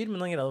spyr,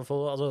 men han greide å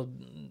få,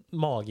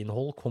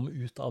 mageinnhold kom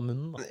ut av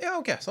munnen. Da. Ja,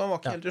 ok, så han var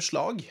ikke helt i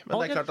slag. Men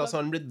det er klart, altså,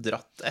 han ble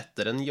dratt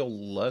etter en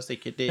jolle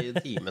sikkert i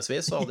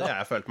timesvis, så hadde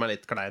jeg følt meg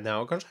litt klein, jeg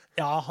også, kanskje.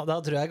 Ja,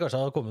 da tror jeg kanskje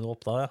hadde kommet noe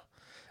opp da, ja.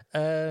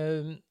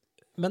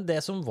 Men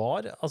det som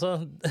var,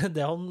 altså,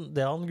 det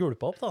han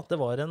gulpa opp da, det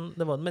var en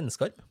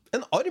menneskearm.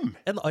 En arm?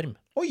 En arm.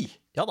 Oi!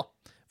 Ja da.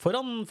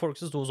 Foran folk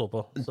som sto og så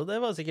på. Så det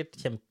var sikkert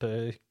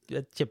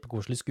et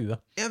kjempekoselig skue.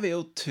 Jeg vil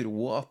jo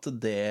tro at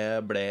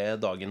det ble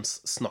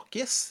dagens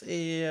snakkis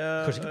i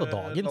kanskje ikke på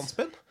dagens.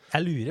 Landsbyen.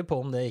 Jeg lurer på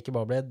om det ikke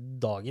bare ble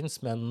dagens,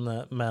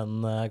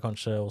 men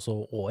kanskje også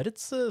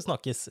årets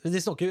snakkis. Vi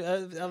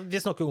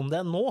snakker jo om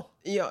det nå.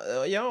 Ja,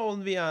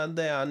 og det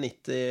er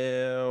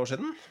 90 år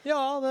siden.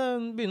 Ja, det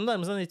begynner å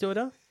nærme seg 90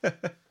 år, ja.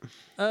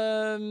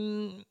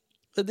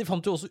 De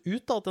fant jo også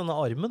ut da, at denne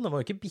armen, den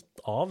var jo ikke bitt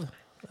av.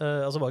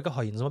 Altså det var ikke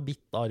haien som var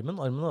bitt av armen.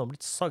 Armen var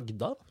blitt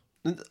sagd av.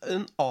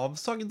 En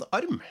avsagd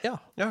arm? Ja.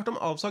 Jeg har hørt om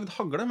avsagd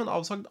hagle, men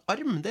avsagd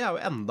arm, det er jo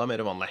enda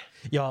mer uvanlig.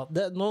 Ja,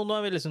 nå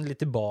er vi liksom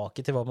litt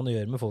tilbake til hva man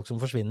gjør med folk som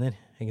forsvinner,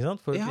 ikke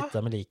sant? For å kvitte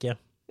dem med liket.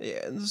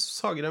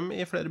 Sager dem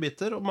i flere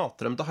biter og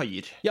mater dem til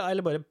haier. Ja,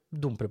 eller bare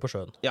dumper det på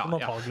sjøen. Som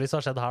antageligvis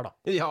har skjedd her da.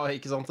 Ja,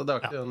 ikke sant? Det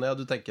var ikke,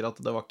 du tenker at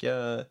det var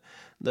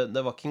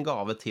ikke en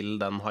gave til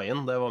den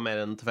haien. Det var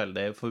mer en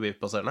tilfeldig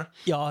forbipasserende.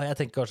 Ja, jeg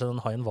tenker kanskje den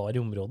haien var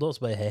i området, og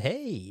så bare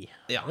hei,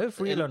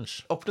 free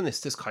lunch.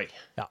 Opportunistisk hai.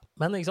 Ja,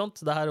 men ikke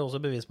sant? Det her er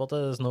også bevis på at det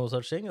er no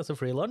such thing, altså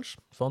free lunch.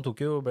 For han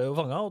ble jo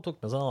fanget og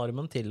tok med seg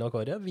armen til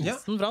akvariet,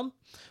 viste den fram,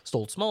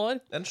 stolt som han var.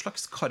 En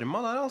slags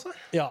karma der, altså.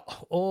 Ja,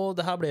 og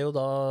det her ble jo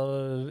da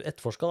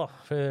etterforsket da,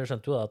 for jeg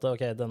skjønte jo at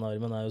denne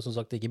armen er jo som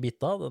sagt ikke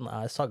bitt av, den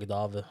er sagd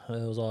av,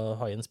 og så har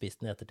haien spist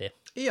den i ettertid.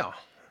 Ja,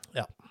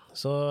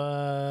 så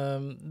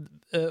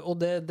og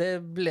det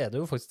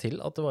leder jo faktisk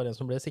til at det var en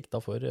som ble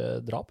siktet for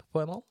drap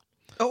på en annen.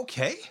 Ok.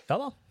 Ja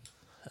da.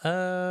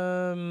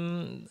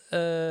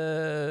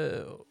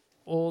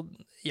 Og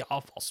ja,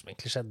 hva som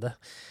egentlig skjedde?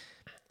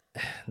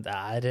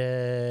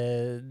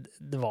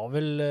 Det var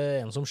vel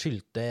en som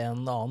skyldte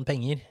en annen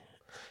penger.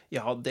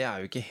 Ja, det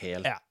er jo ikke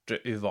helt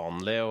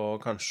uvanlig,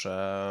 og kanskje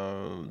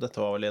dette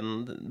var vel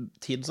en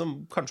tid som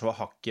kanskje var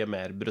hakket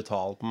mer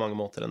brutal på mange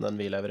måter enn den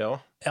vi lever i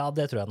også. Ja,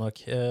 det tror jeg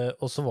nok.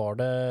 Og så var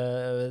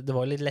det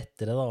var litt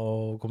lettere da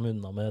å komme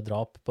unna med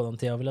drap på den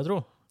tida, vil jeg tro.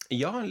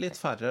 Ja, litt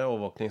færre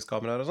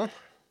overvåkningskameraer og sånn.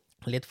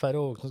 Litt færre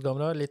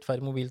overvåkningskameraer, litt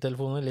færre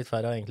mobiltelefoner, litt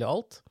færre av egentlig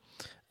alt.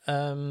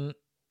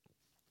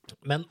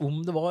 Men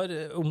om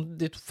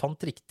de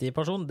fant riktig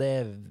person, det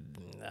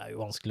er jo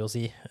vanskelig å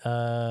si.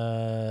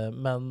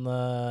 Men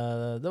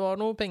det var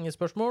noe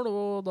pengespørsmål,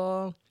 og da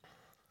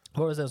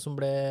var det en som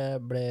ble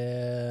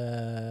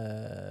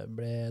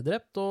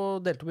drept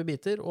og delt opp i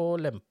biter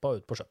og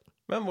lempet ut på sjøen.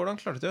 Men hvordan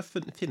klarte de å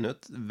finne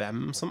ut hvem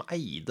som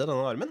eide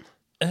denne armen?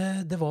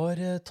 Det var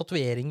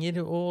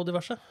tatoveringer og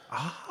diverse.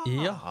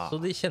 Ja, så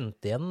de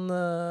kjente igjen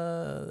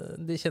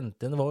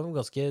det var jo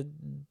ganske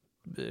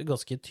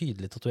ganske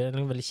tydelig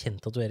tatovering, en veldig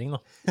kjent tatovering da.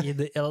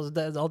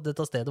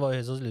 Dette stedet var jo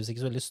høyst sannsynligvis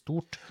ikke så veldig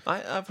stort. Nei,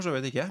 jeg forstår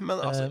vet ikke. Men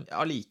altså,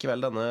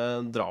 allikevel, denne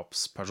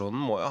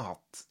drapspersonen må jo ha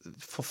hatt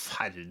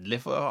forferdelig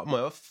må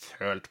jo ha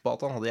følt på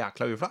at han hadde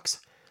jækla uflaks.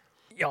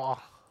 Ja,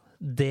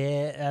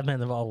 det jeg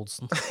mener var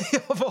oddsen.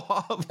 Ja,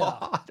 hva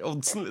er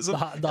oddsen? Liksom?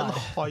 En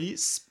hai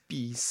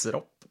spiser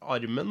opp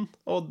armen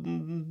og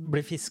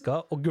blir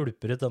fisket og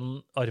gulper ut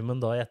den armen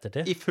da i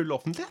ettertid. I full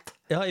offentlighet?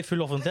 Ja, i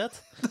full offentlighet.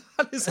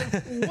 Det liksom,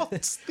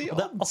 what's the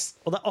odds?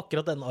 Og det er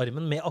akkurat den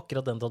armen med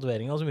akkurat den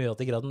tatoveringen som gjør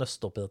at de greier å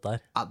nøste opp i dette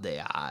her. Ja, det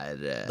er...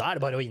 Da er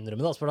det bare å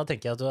innrømme det, for da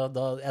tenker jeg at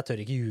jeg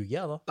tør ikke ljuge,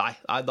 jeg da. Nei,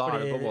 da er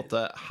det på en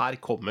måte, her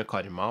kommer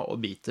karma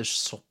og biter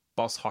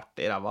såpass hardt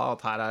i ræva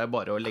at her er det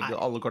bare å legge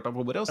alle kortene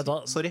på bordet.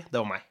 Sorry, det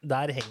var meg.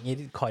 Der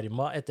henger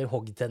karma etter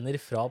hoggtenner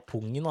fra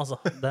pungen, altså.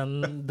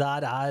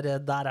 Der er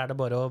det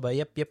bare å bare,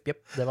 jepp,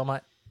 det var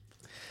meg.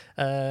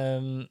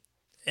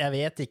 Jeg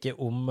vet ikke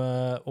om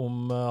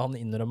han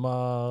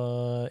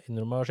innrømmet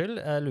skyld.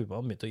 Jeg lurer på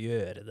om han begynte å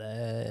gjøre det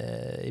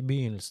i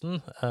begynnelsen.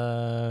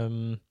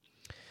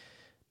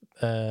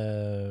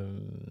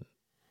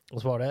 Og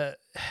så var det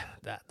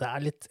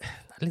er litt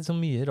så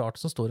mye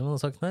rart som står i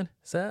denne saken her.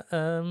 Se,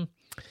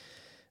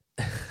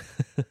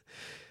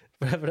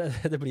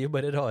 det blir jo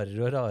bare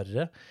rarere og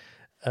rarere.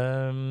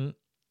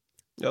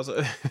 Ja,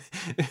 altså,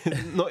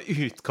 når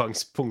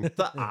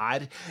utgangspunktet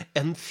er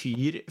en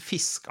fyr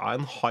fiska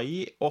en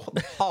hai og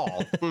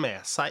hatt den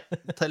med seg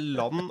til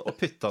land og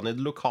putta den i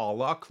det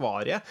lokale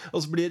akvariet, og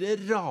så blir det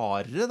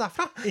rarere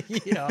derfra.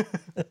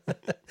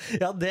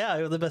 Ja, det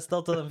er jo det beste,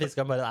 at den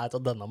fiskeren bare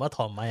denne må jeg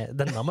ta med meg.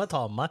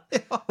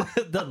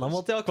 Denne må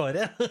til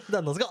akvariet.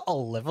 Denne skal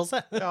alle få se.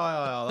 Ja,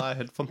 det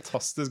er helt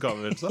fantastisk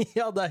avgjørelse.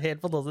 Ja, det er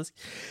helt fantastisk.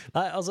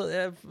 Nei, altså,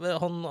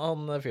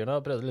 han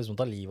fyren prøvde liksom å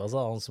ta livet av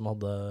seg, han som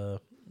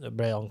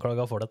ble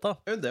anklaget for dette.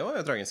 Det var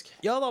jo tragisk.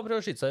 Ja, da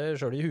prøvde å skyte seg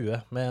selv i huet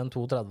med en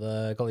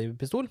 230 kaliber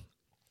pistol.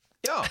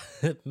 Ja.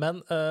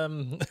 Men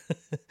huet,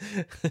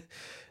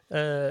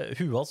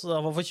 altså,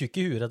 han var for tjukk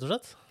i huet, rett og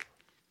slett.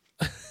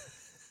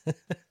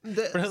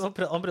 Han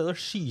prøvde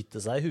å skyte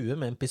seg i huet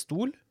med en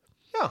pistol.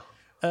 Ja.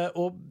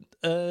 Og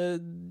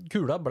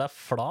kula ble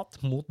flat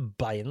mot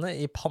beinet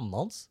i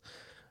panna hans,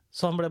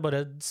 så han ble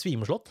bare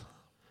svimeslått.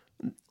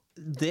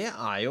 Det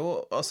er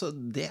jo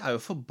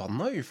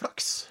forbanna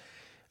uflaks.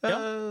 Ja.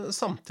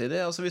 Samtidig,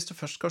 altså hvis du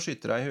først skal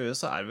skyte deg i huet,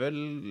 så er vel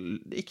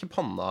ikke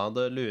panna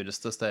det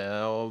lureste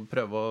stedet å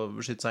prøve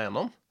å skyte seg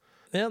gjennom.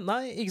 Ja,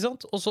 nei, ikke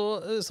sant? Og så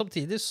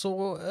samtidig så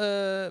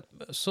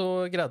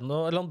greide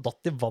han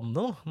datt i vannet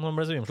da, når han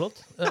ble svimslått.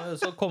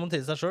 Så kom han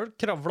til seg selv,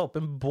 kravlet opp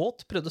en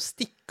båt, prøvde å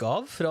stikke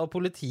av fra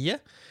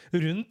politiet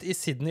rundt i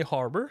Sydney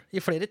Harbor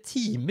i flere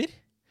timer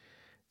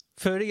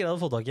før de greide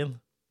å få tak i den.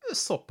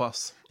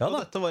 Såpass. Ja, og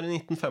dette var i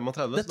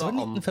 1935, så da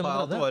antar jeg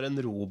at det var en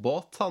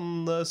robåt han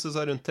synes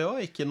seg rundt til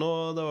også. Ikke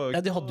noe, det var jo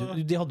ikke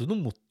de hadde jo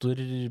noen motor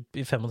i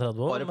 35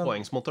 år. Var det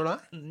påhengsmotor der?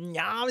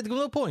 Ja, jeg vet ikke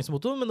om det var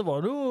påhengsmotor, men det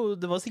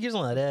var sikkert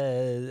sånn her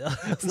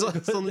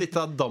sånn litt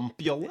av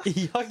dampjolle.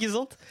 Ja, ikke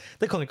sant?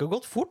 Det kan jo ikke ha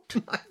gått fort.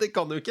 Nei, det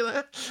kan jo ikke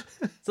det.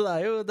 Så det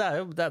er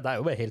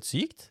jo bare helt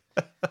sykt.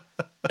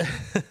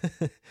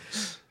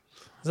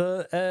 Så,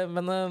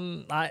 men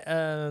nei,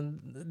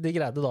 de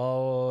greide da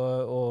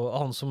og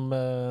han som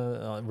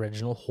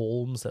Reginald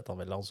Holmes heter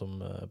han vel, han som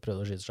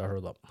prøvde å skyte seg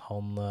selv da.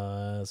 Han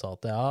sa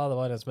at det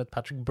var en som het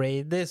Patrick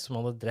Brady som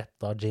hadde drept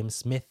da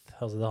James Smith,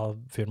 altså det har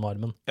fyren med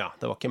armen. Ja,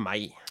 det var ikke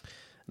meg,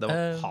 det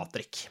var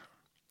Patrick.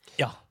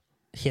 Ja,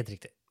 helt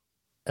riktig.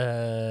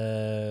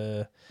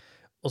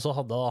 Og så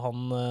hadde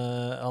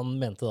han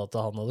mente da at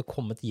han hadde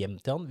kommet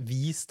hjem til han,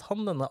 vist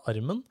han denne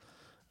armen,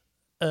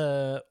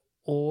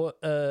 og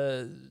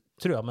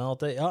tror jeg med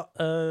at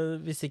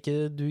hvis ikke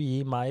du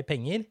gir meg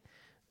penger,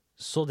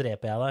 så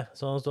dreper jeg deg.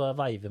 Så han står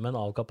og veiver med en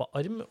avkappet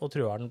arm og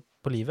truer han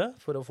på livet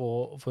for å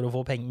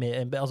få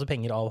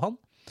penger av han.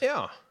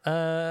 Ja.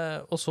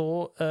 Og så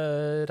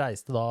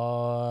reiste da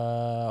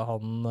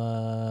han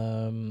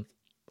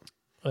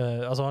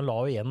altså han la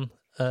jo igjen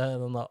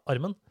denne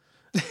armen.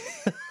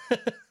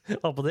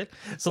 Oppå til.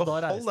 Så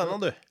da reiste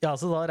den, du. Ja,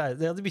 så da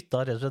reiste de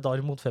bytta rett og slett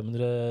arm mot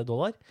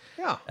 $500.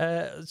 Ja.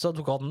 Så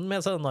tok han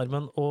med seg den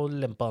armen og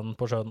lempet den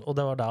på sjøen. Og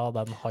det var da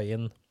den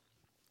haien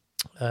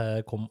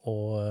kom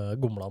og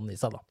gomla den i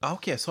seg da. Ja,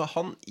 ok, så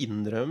han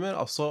innrømmer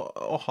altså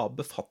å ha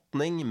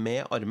befatning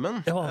med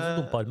armen. Ja, han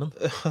dumpet armen.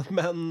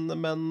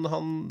 Men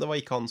det var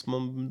ikke han som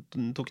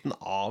tok den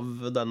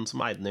av den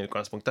som eide den i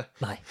utgangspunktet.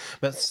 Nei.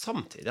 Men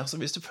samtidig,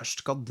 altså, hvis du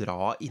først skal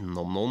dra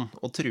innom noen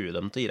og true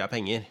dem til å gi deg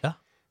penger, ja.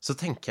 Så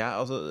tenker jeg,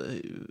 altså,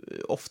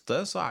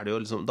 ofte så er det jo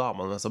liksom, da har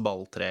man med seg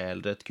balltre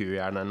eller et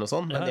kujern eller noe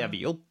sånt, men jeg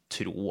vil jo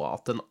tro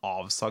at en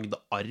avsagd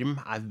arm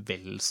er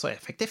vel så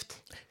effektivt.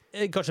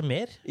 Kanskje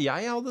mer?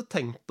 Jeg hadde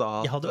tenkt da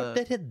at, jeg hadde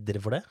vært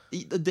reddere for det.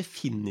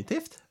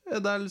 Definitivt.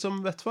 Det er liksom,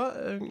 vet du hva,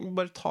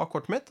 bare ta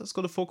kortet mitt,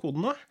 skal du få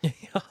koden nå?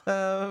 Ja,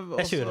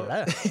 jeg kjører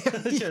deg.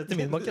 Jeg kjører til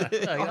min bank.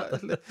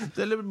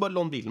 Eller bare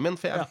lån bilen min,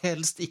 for jeg vil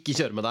helst ikke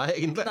kjøre med deg,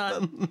 egentlig.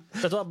 Nei,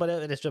 vet du hva,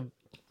 bare rett og slett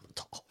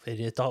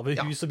ta over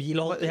hus og bil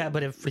og alt. Jeg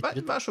bare flytter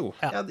ut. Vær så god.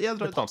 Jeg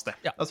drar et annet sted.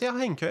 Ja. Altså, jeg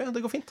har hengekøye,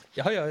 det går fint.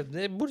 Ja,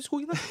 jeg bor i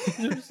skogen da.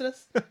 Null stress.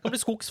 Kan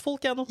bli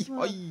skogsfolk jeg nå.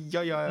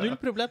 Ja. Null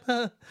problem.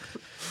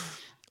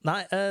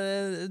 Nei,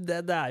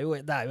 det er jo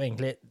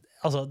egentlig...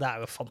 Altså, det er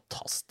jo en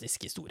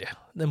fantastisk historie.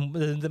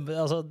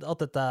 Altså,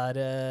 at dette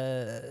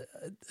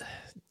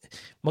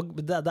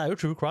det er jo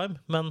true crime,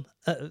 men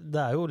det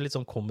er jo litt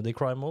sånn comedy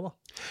crime også, da.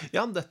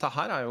 Ja, dette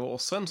her er jo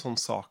også en sånn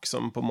sak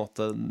som på en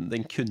måte,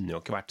 den kunne jo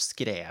ikke vært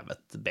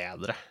skrevet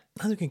bedre.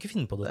 Nei, du kunne ikke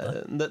finne på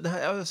dette. Det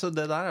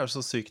der er jo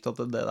så sykt at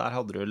det der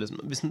hadde du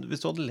liksom... Hvis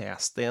du hadde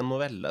lest det i en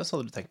novelle, så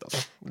hadde du tenkt at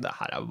det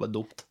her er jo bare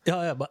dumt.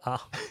 Ja,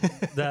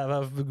 det er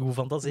god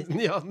fantasi.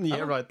 Ja,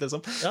 right,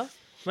 liksom. Ja.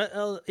 Men,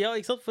 ja,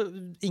 ikke sant? For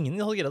ingen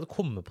hadde greid å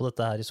komme på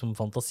dette her som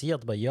fantasi,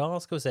 at det bare, ja,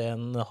 skal vi se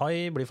en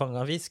hai, bli fanget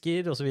av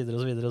fisker, og så videre,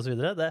 og så videre, og så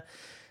videre.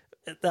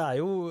 Det er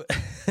jo...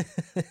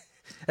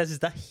 Jeg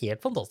synes det er helt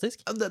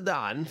fantastisk. Ja, det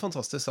er en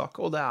fantastisk sak,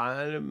 og det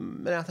er...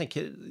 Men jeg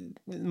tenker,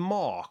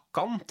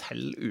 makan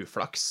til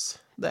uflaks,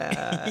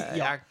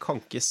 jeg kan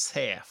ikke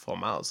se for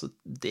meg, altså,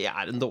 det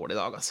er en dårlig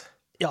dag, altså.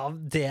 Ja,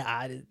 det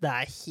er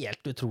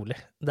helt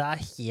utrolig. Det er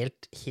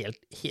helt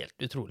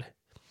utrolig.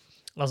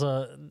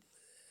 Altså,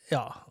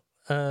 ja...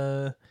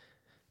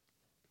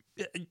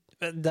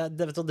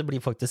 Det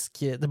blir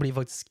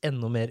faktisk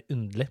enda mer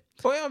underlig.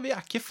 Ja, vi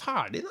er ikke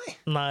ferdig, nei.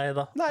 Nei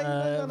da.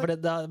 For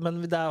men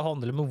det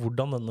handler om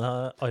hvordan denne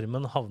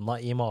armen havna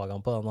i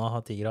magen på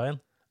denne tigerhaien.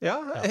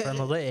 Ja, for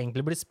den hadde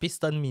egentlig blitt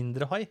spist av en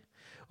mindre hai,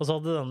 og så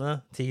hadde denne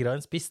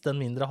tigerhaien spist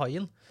den mindre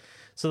haien.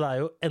 Så det er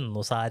jo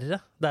enda særere.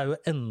 Det er jo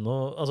enda...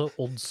 Altså,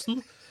 oddsen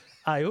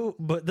er jo...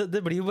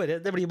 Det blir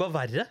bare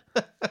verre.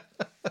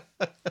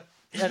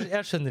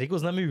 Jeg skjønner ikke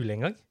hvordan det er mulig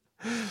engang.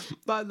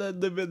 Nei,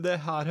 det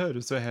her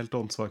høres jo helt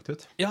åndssvagt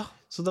ut. Ja.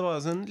 Så det var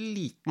altså en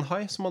liten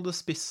hai som hadde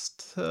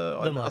spist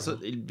arm. Altså,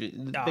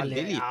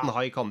 veldig liten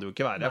hai kan det jo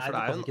ikke være, for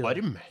det er jo en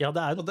arm. Ja,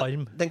 det er en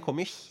arm. Den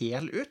kom jo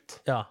helt ut.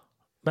 Ja.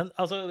 Men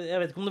altså,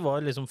 jeg vet ikke om det var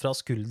liksom fra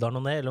skulderen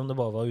og ned, eller om det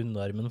bare var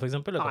underarmen, for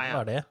eksempel. Eller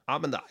hva er det? Ja,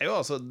 men det er jo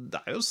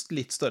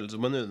litt størrelse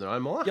som en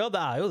underarm også, da. Ja,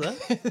 det er jo det.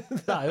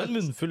 Det er jo en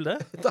munnfull, det.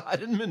 Det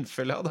er en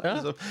munnfull, ja. Det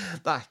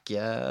er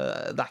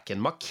ikke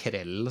en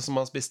makrell som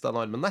har spist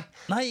den armen, nei.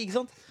 Nei, ikke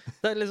sant?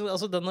 Det er liksom,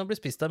 altså, den har blitt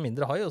spist av en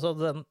mindre hai, og så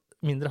hadde den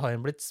mindre haien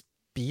blitt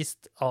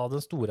spist av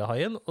den store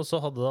haien, og så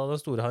hadde da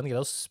den store haien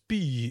greid å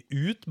spy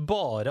ut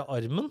bare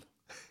armen.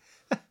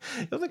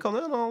 Ja, det kan jo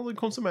han ha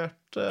konsumert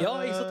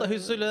ja, ikke sant? Det er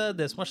høyst sannsynlig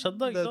det som har skjedd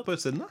da, ikke sant? På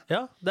utsiden da.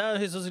 Ja, det er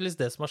høyst sannsynlig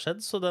det som har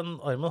skjedd. Så den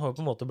armen har jo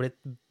på en måte blitt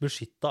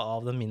beskyttet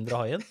av den mindre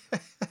haien.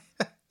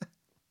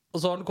 Og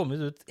så har den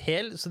kommet ut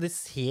hel, så de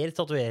ser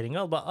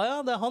tatoveringen og bare,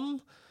 ja, det er han.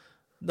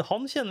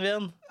 Han kjenner vi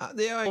igjen.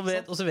 Ja,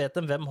 og så vet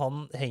de hvem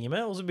han henger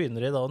med, og så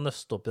begynner de da å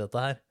nøste opp i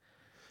dette her.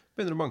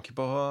 Begynner å banke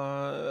på.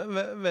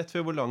 Vet vi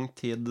hvor lang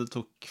tid det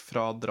tok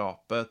fra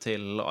drapet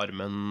til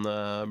armen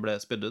ble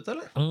spydd ut,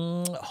 eller?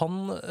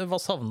 Han var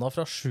savnet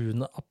fra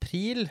 7.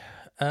 april.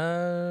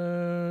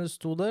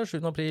 Sto det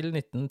 7. april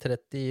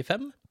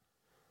 1935.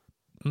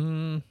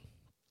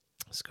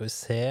 Skal vi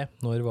se,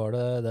 når var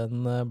det den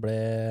ble...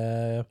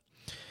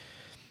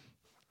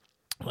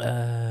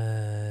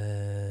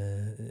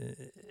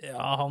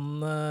 Ja,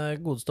 han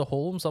godeste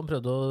Holmes, han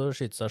prøvde å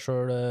skyte seg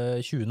selv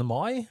 20.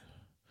 mai.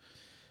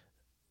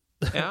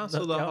 Ja,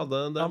 så da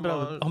hadde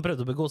han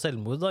prøvde å begå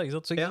selvmord da, ikke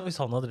sant? Så ikke sant?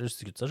 Hvis han hadde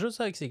skutt seg selv, så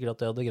er det ikke sikkert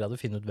at jeg hadde greid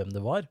å finne ut hvem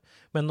det var.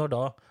 Men når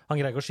da, han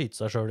greier ikke å skyte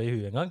seg selv i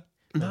huet en gang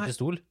med en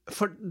pistol.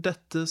 For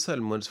dette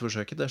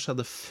selvmordsforsøket, det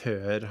skjedde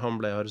før han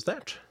ble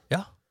arrestert?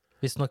 Ja,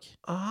 visst nok.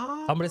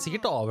 Han ble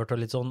sikkert avhørt og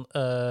litt sånn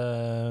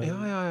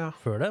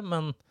før det,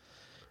 men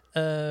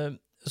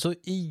så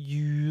i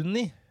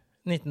juni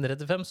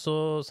 1935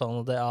 så sa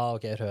han at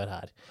ok, hør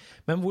her.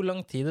 Men hvor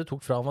lang tid det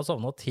tok fra han var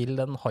savnet til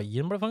den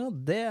haien ble fanget,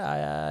 det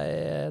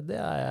er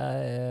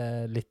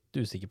jeg litt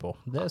usikker på.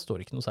 Det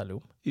står ikke noe særlig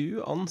om.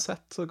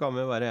 Uansett så kan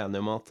vi være enige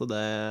om at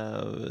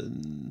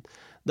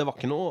det var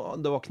ikke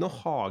noe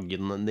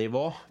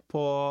Hagen-nivå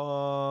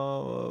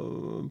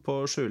på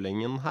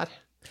skjulingen her.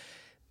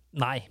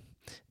 Nei,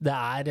 det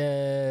her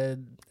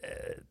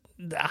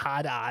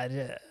er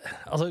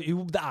altså,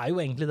 jo, det er jo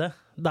egentlig det.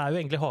 Det er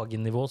jo egentlig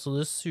Hagen-nivå, så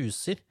det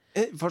suser.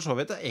 For så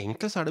vidt,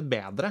 egentlig så er det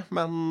bedre,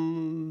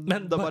 men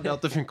det var det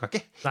at det funket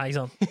ikke. Nei,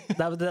 ikke sant.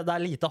 Det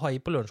er lite hai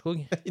på Lørenskog.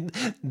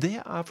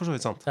 Det er for så vidt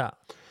sant. Ja.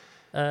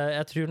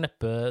 Jeg tror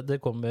neppe det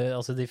kommer,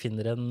 altså de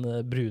finner en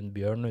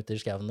brunbjørn ute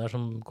i skauen der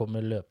som kommer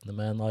løpende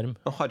med en arm.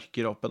 Og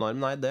harker opp en arm.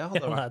 Nei, det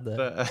hadde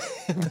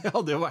det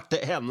hadde jo vært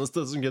det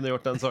eneste som kunne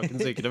gjort den saken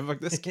sykere,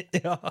 faktisk.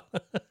 Ja.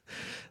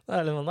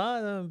 Eller, nei,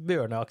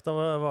 bjørnejakta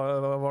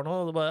var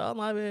noe. Det bare,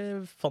 nei,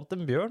 vi fant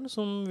en bjørn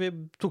som vi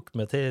tok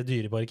med til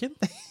dyreparken.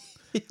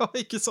 Ja,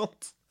 ikke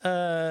sant?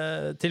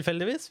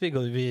 Tilfeldigvis. Vi ga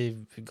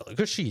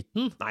ikke skyte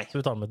den. Nei. Så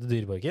vi tar den med til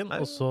dyreparken.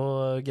 Og så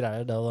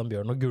greier den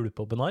bjørnen å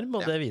gulpe opp en arm,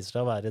 og det viser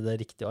seg å være det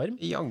riktige arm.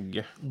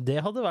 Jagge. Det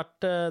hadde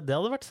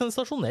vært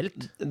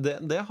sensasjonelt.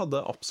 Det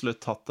hadde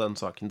absolutt tatt den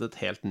saken til et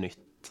helt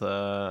nytt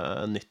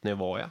nytt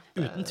nivå, ja.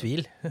 Uten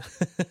tvil.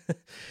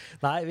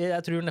 Nei,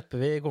 jeg tror neppe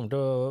vi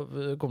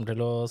kommer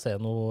til å se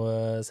noe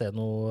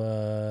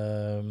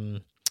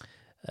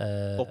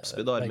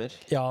oppspydde armer.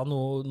 Ja,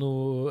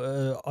 noe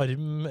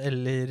arm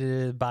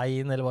eller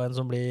bein eller hva enn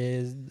som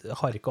blir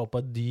harket opp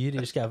av et dyr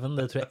i skaven.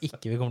 Det tror jeg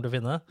ikke vi kommer til å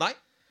finne. Nei,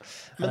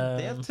 men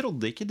det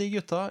trodde ikke de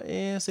gutta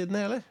i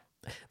Sydney heller.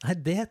 Nei,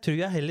 det tror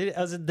jeg heller.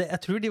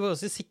 Jeg tror de var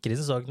også sikre i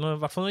sin sak, i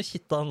hvert fall når de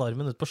kittet den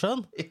armen ut på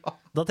sjøen. Ja.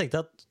 Da tenkte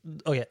jeg at,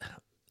 ok,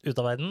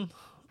 ut av verden,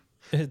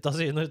 ut av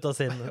syn og ut av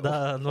sinn. Nå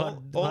er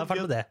jeg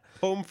ferdig med det.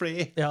 Home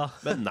free. Ja.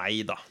 Men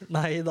nei da,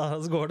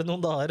 så går det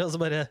noen dager, og så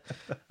bare,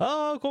 vi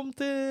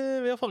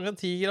har fanget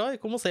en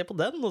tiger, kom og se på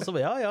den. Og så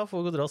bare, ja,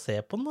 får vi dra og se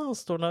på den da. Og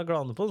så står den og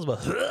glaner på den, og så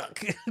bare,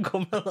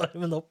 kommer den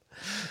armen opp.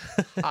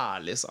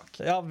 Ærlig sak.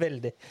 Ja,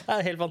 veldig. Det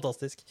er helt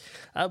fantastisk.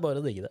 Det er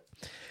bare å digge det.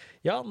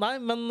 Ja, nei,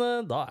 men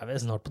da er vi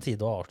snart på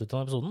tide å avslutte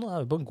denne episoden. Da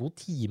er vi på en god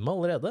time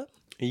allerede.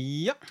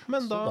 Ja,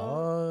 men så da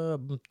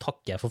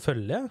takker jeg for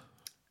følget.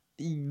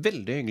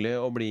 Veldig hyggelig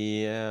å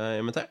bli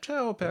invitert.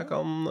 Jeg håper jeg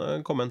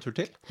kan komme en tur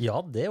til. Ja,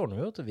 det ordner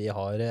vi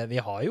jo. Vi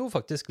har jo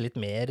faktisk litt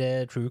mer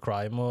true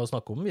crime å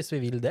snakke om hvis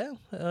vi vil det.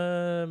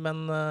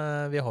 Men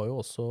vi har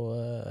jo også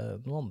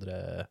noen andre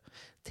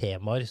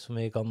temaer som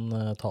vi kan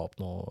ta opp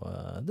nå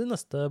de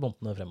neste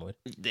månedene fremover.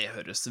 Det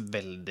høres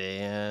veldig,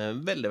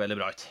 veldig, veldig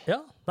bra ut. Ja,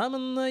 nei,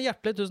 men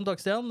hjertelig tusen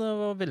takk, Stian. Det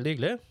var veldig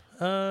hyggelig.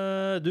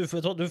 Du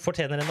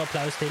fortjener en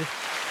applaus til.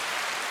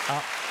 Ja,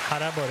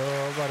 her er bare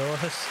å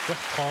høste.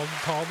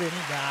 Ta det inn.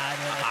 Det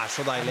er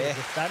så deilig.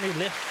 Det er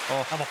nydelig. Det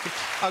er vakkert.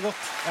 Det er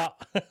godt. Ja.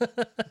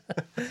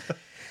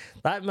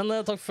 Nei, men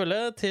takk for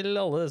følget til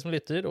alle som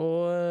lytter,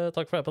 og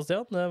takk for deg,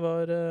 Stian. Det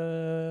var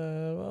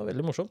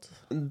veldig morsomt.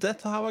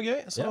 Dette her var gøy,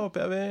 så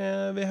håper jeg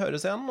vi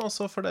høres igjen. Og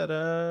så får dere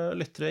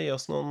lyttere gi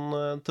oss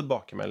noen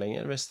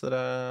tilbakemeldinger hvis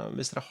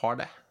dere har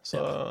det.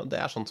 Så det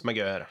er sånt som er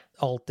gøy å høre.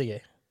 Alltid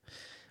gøy.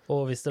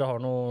 Og hvis dere har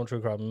noen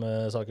true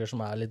crime-saker som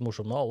er litt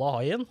morsomme, alle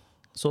Haien,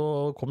 så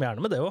kom gjerne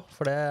med det også,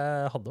 for det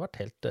hadde vært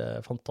helt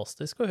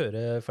fantastisk å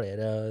høre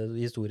flere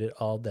historier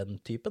av den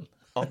typen.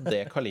 Av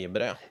det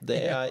kaliberet, ja. Det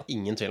er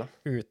ingen tvil om.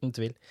 Uten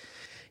tvil.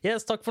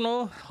 Yes, takk for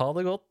nå. Ha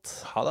det godt.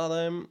 Ha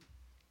det.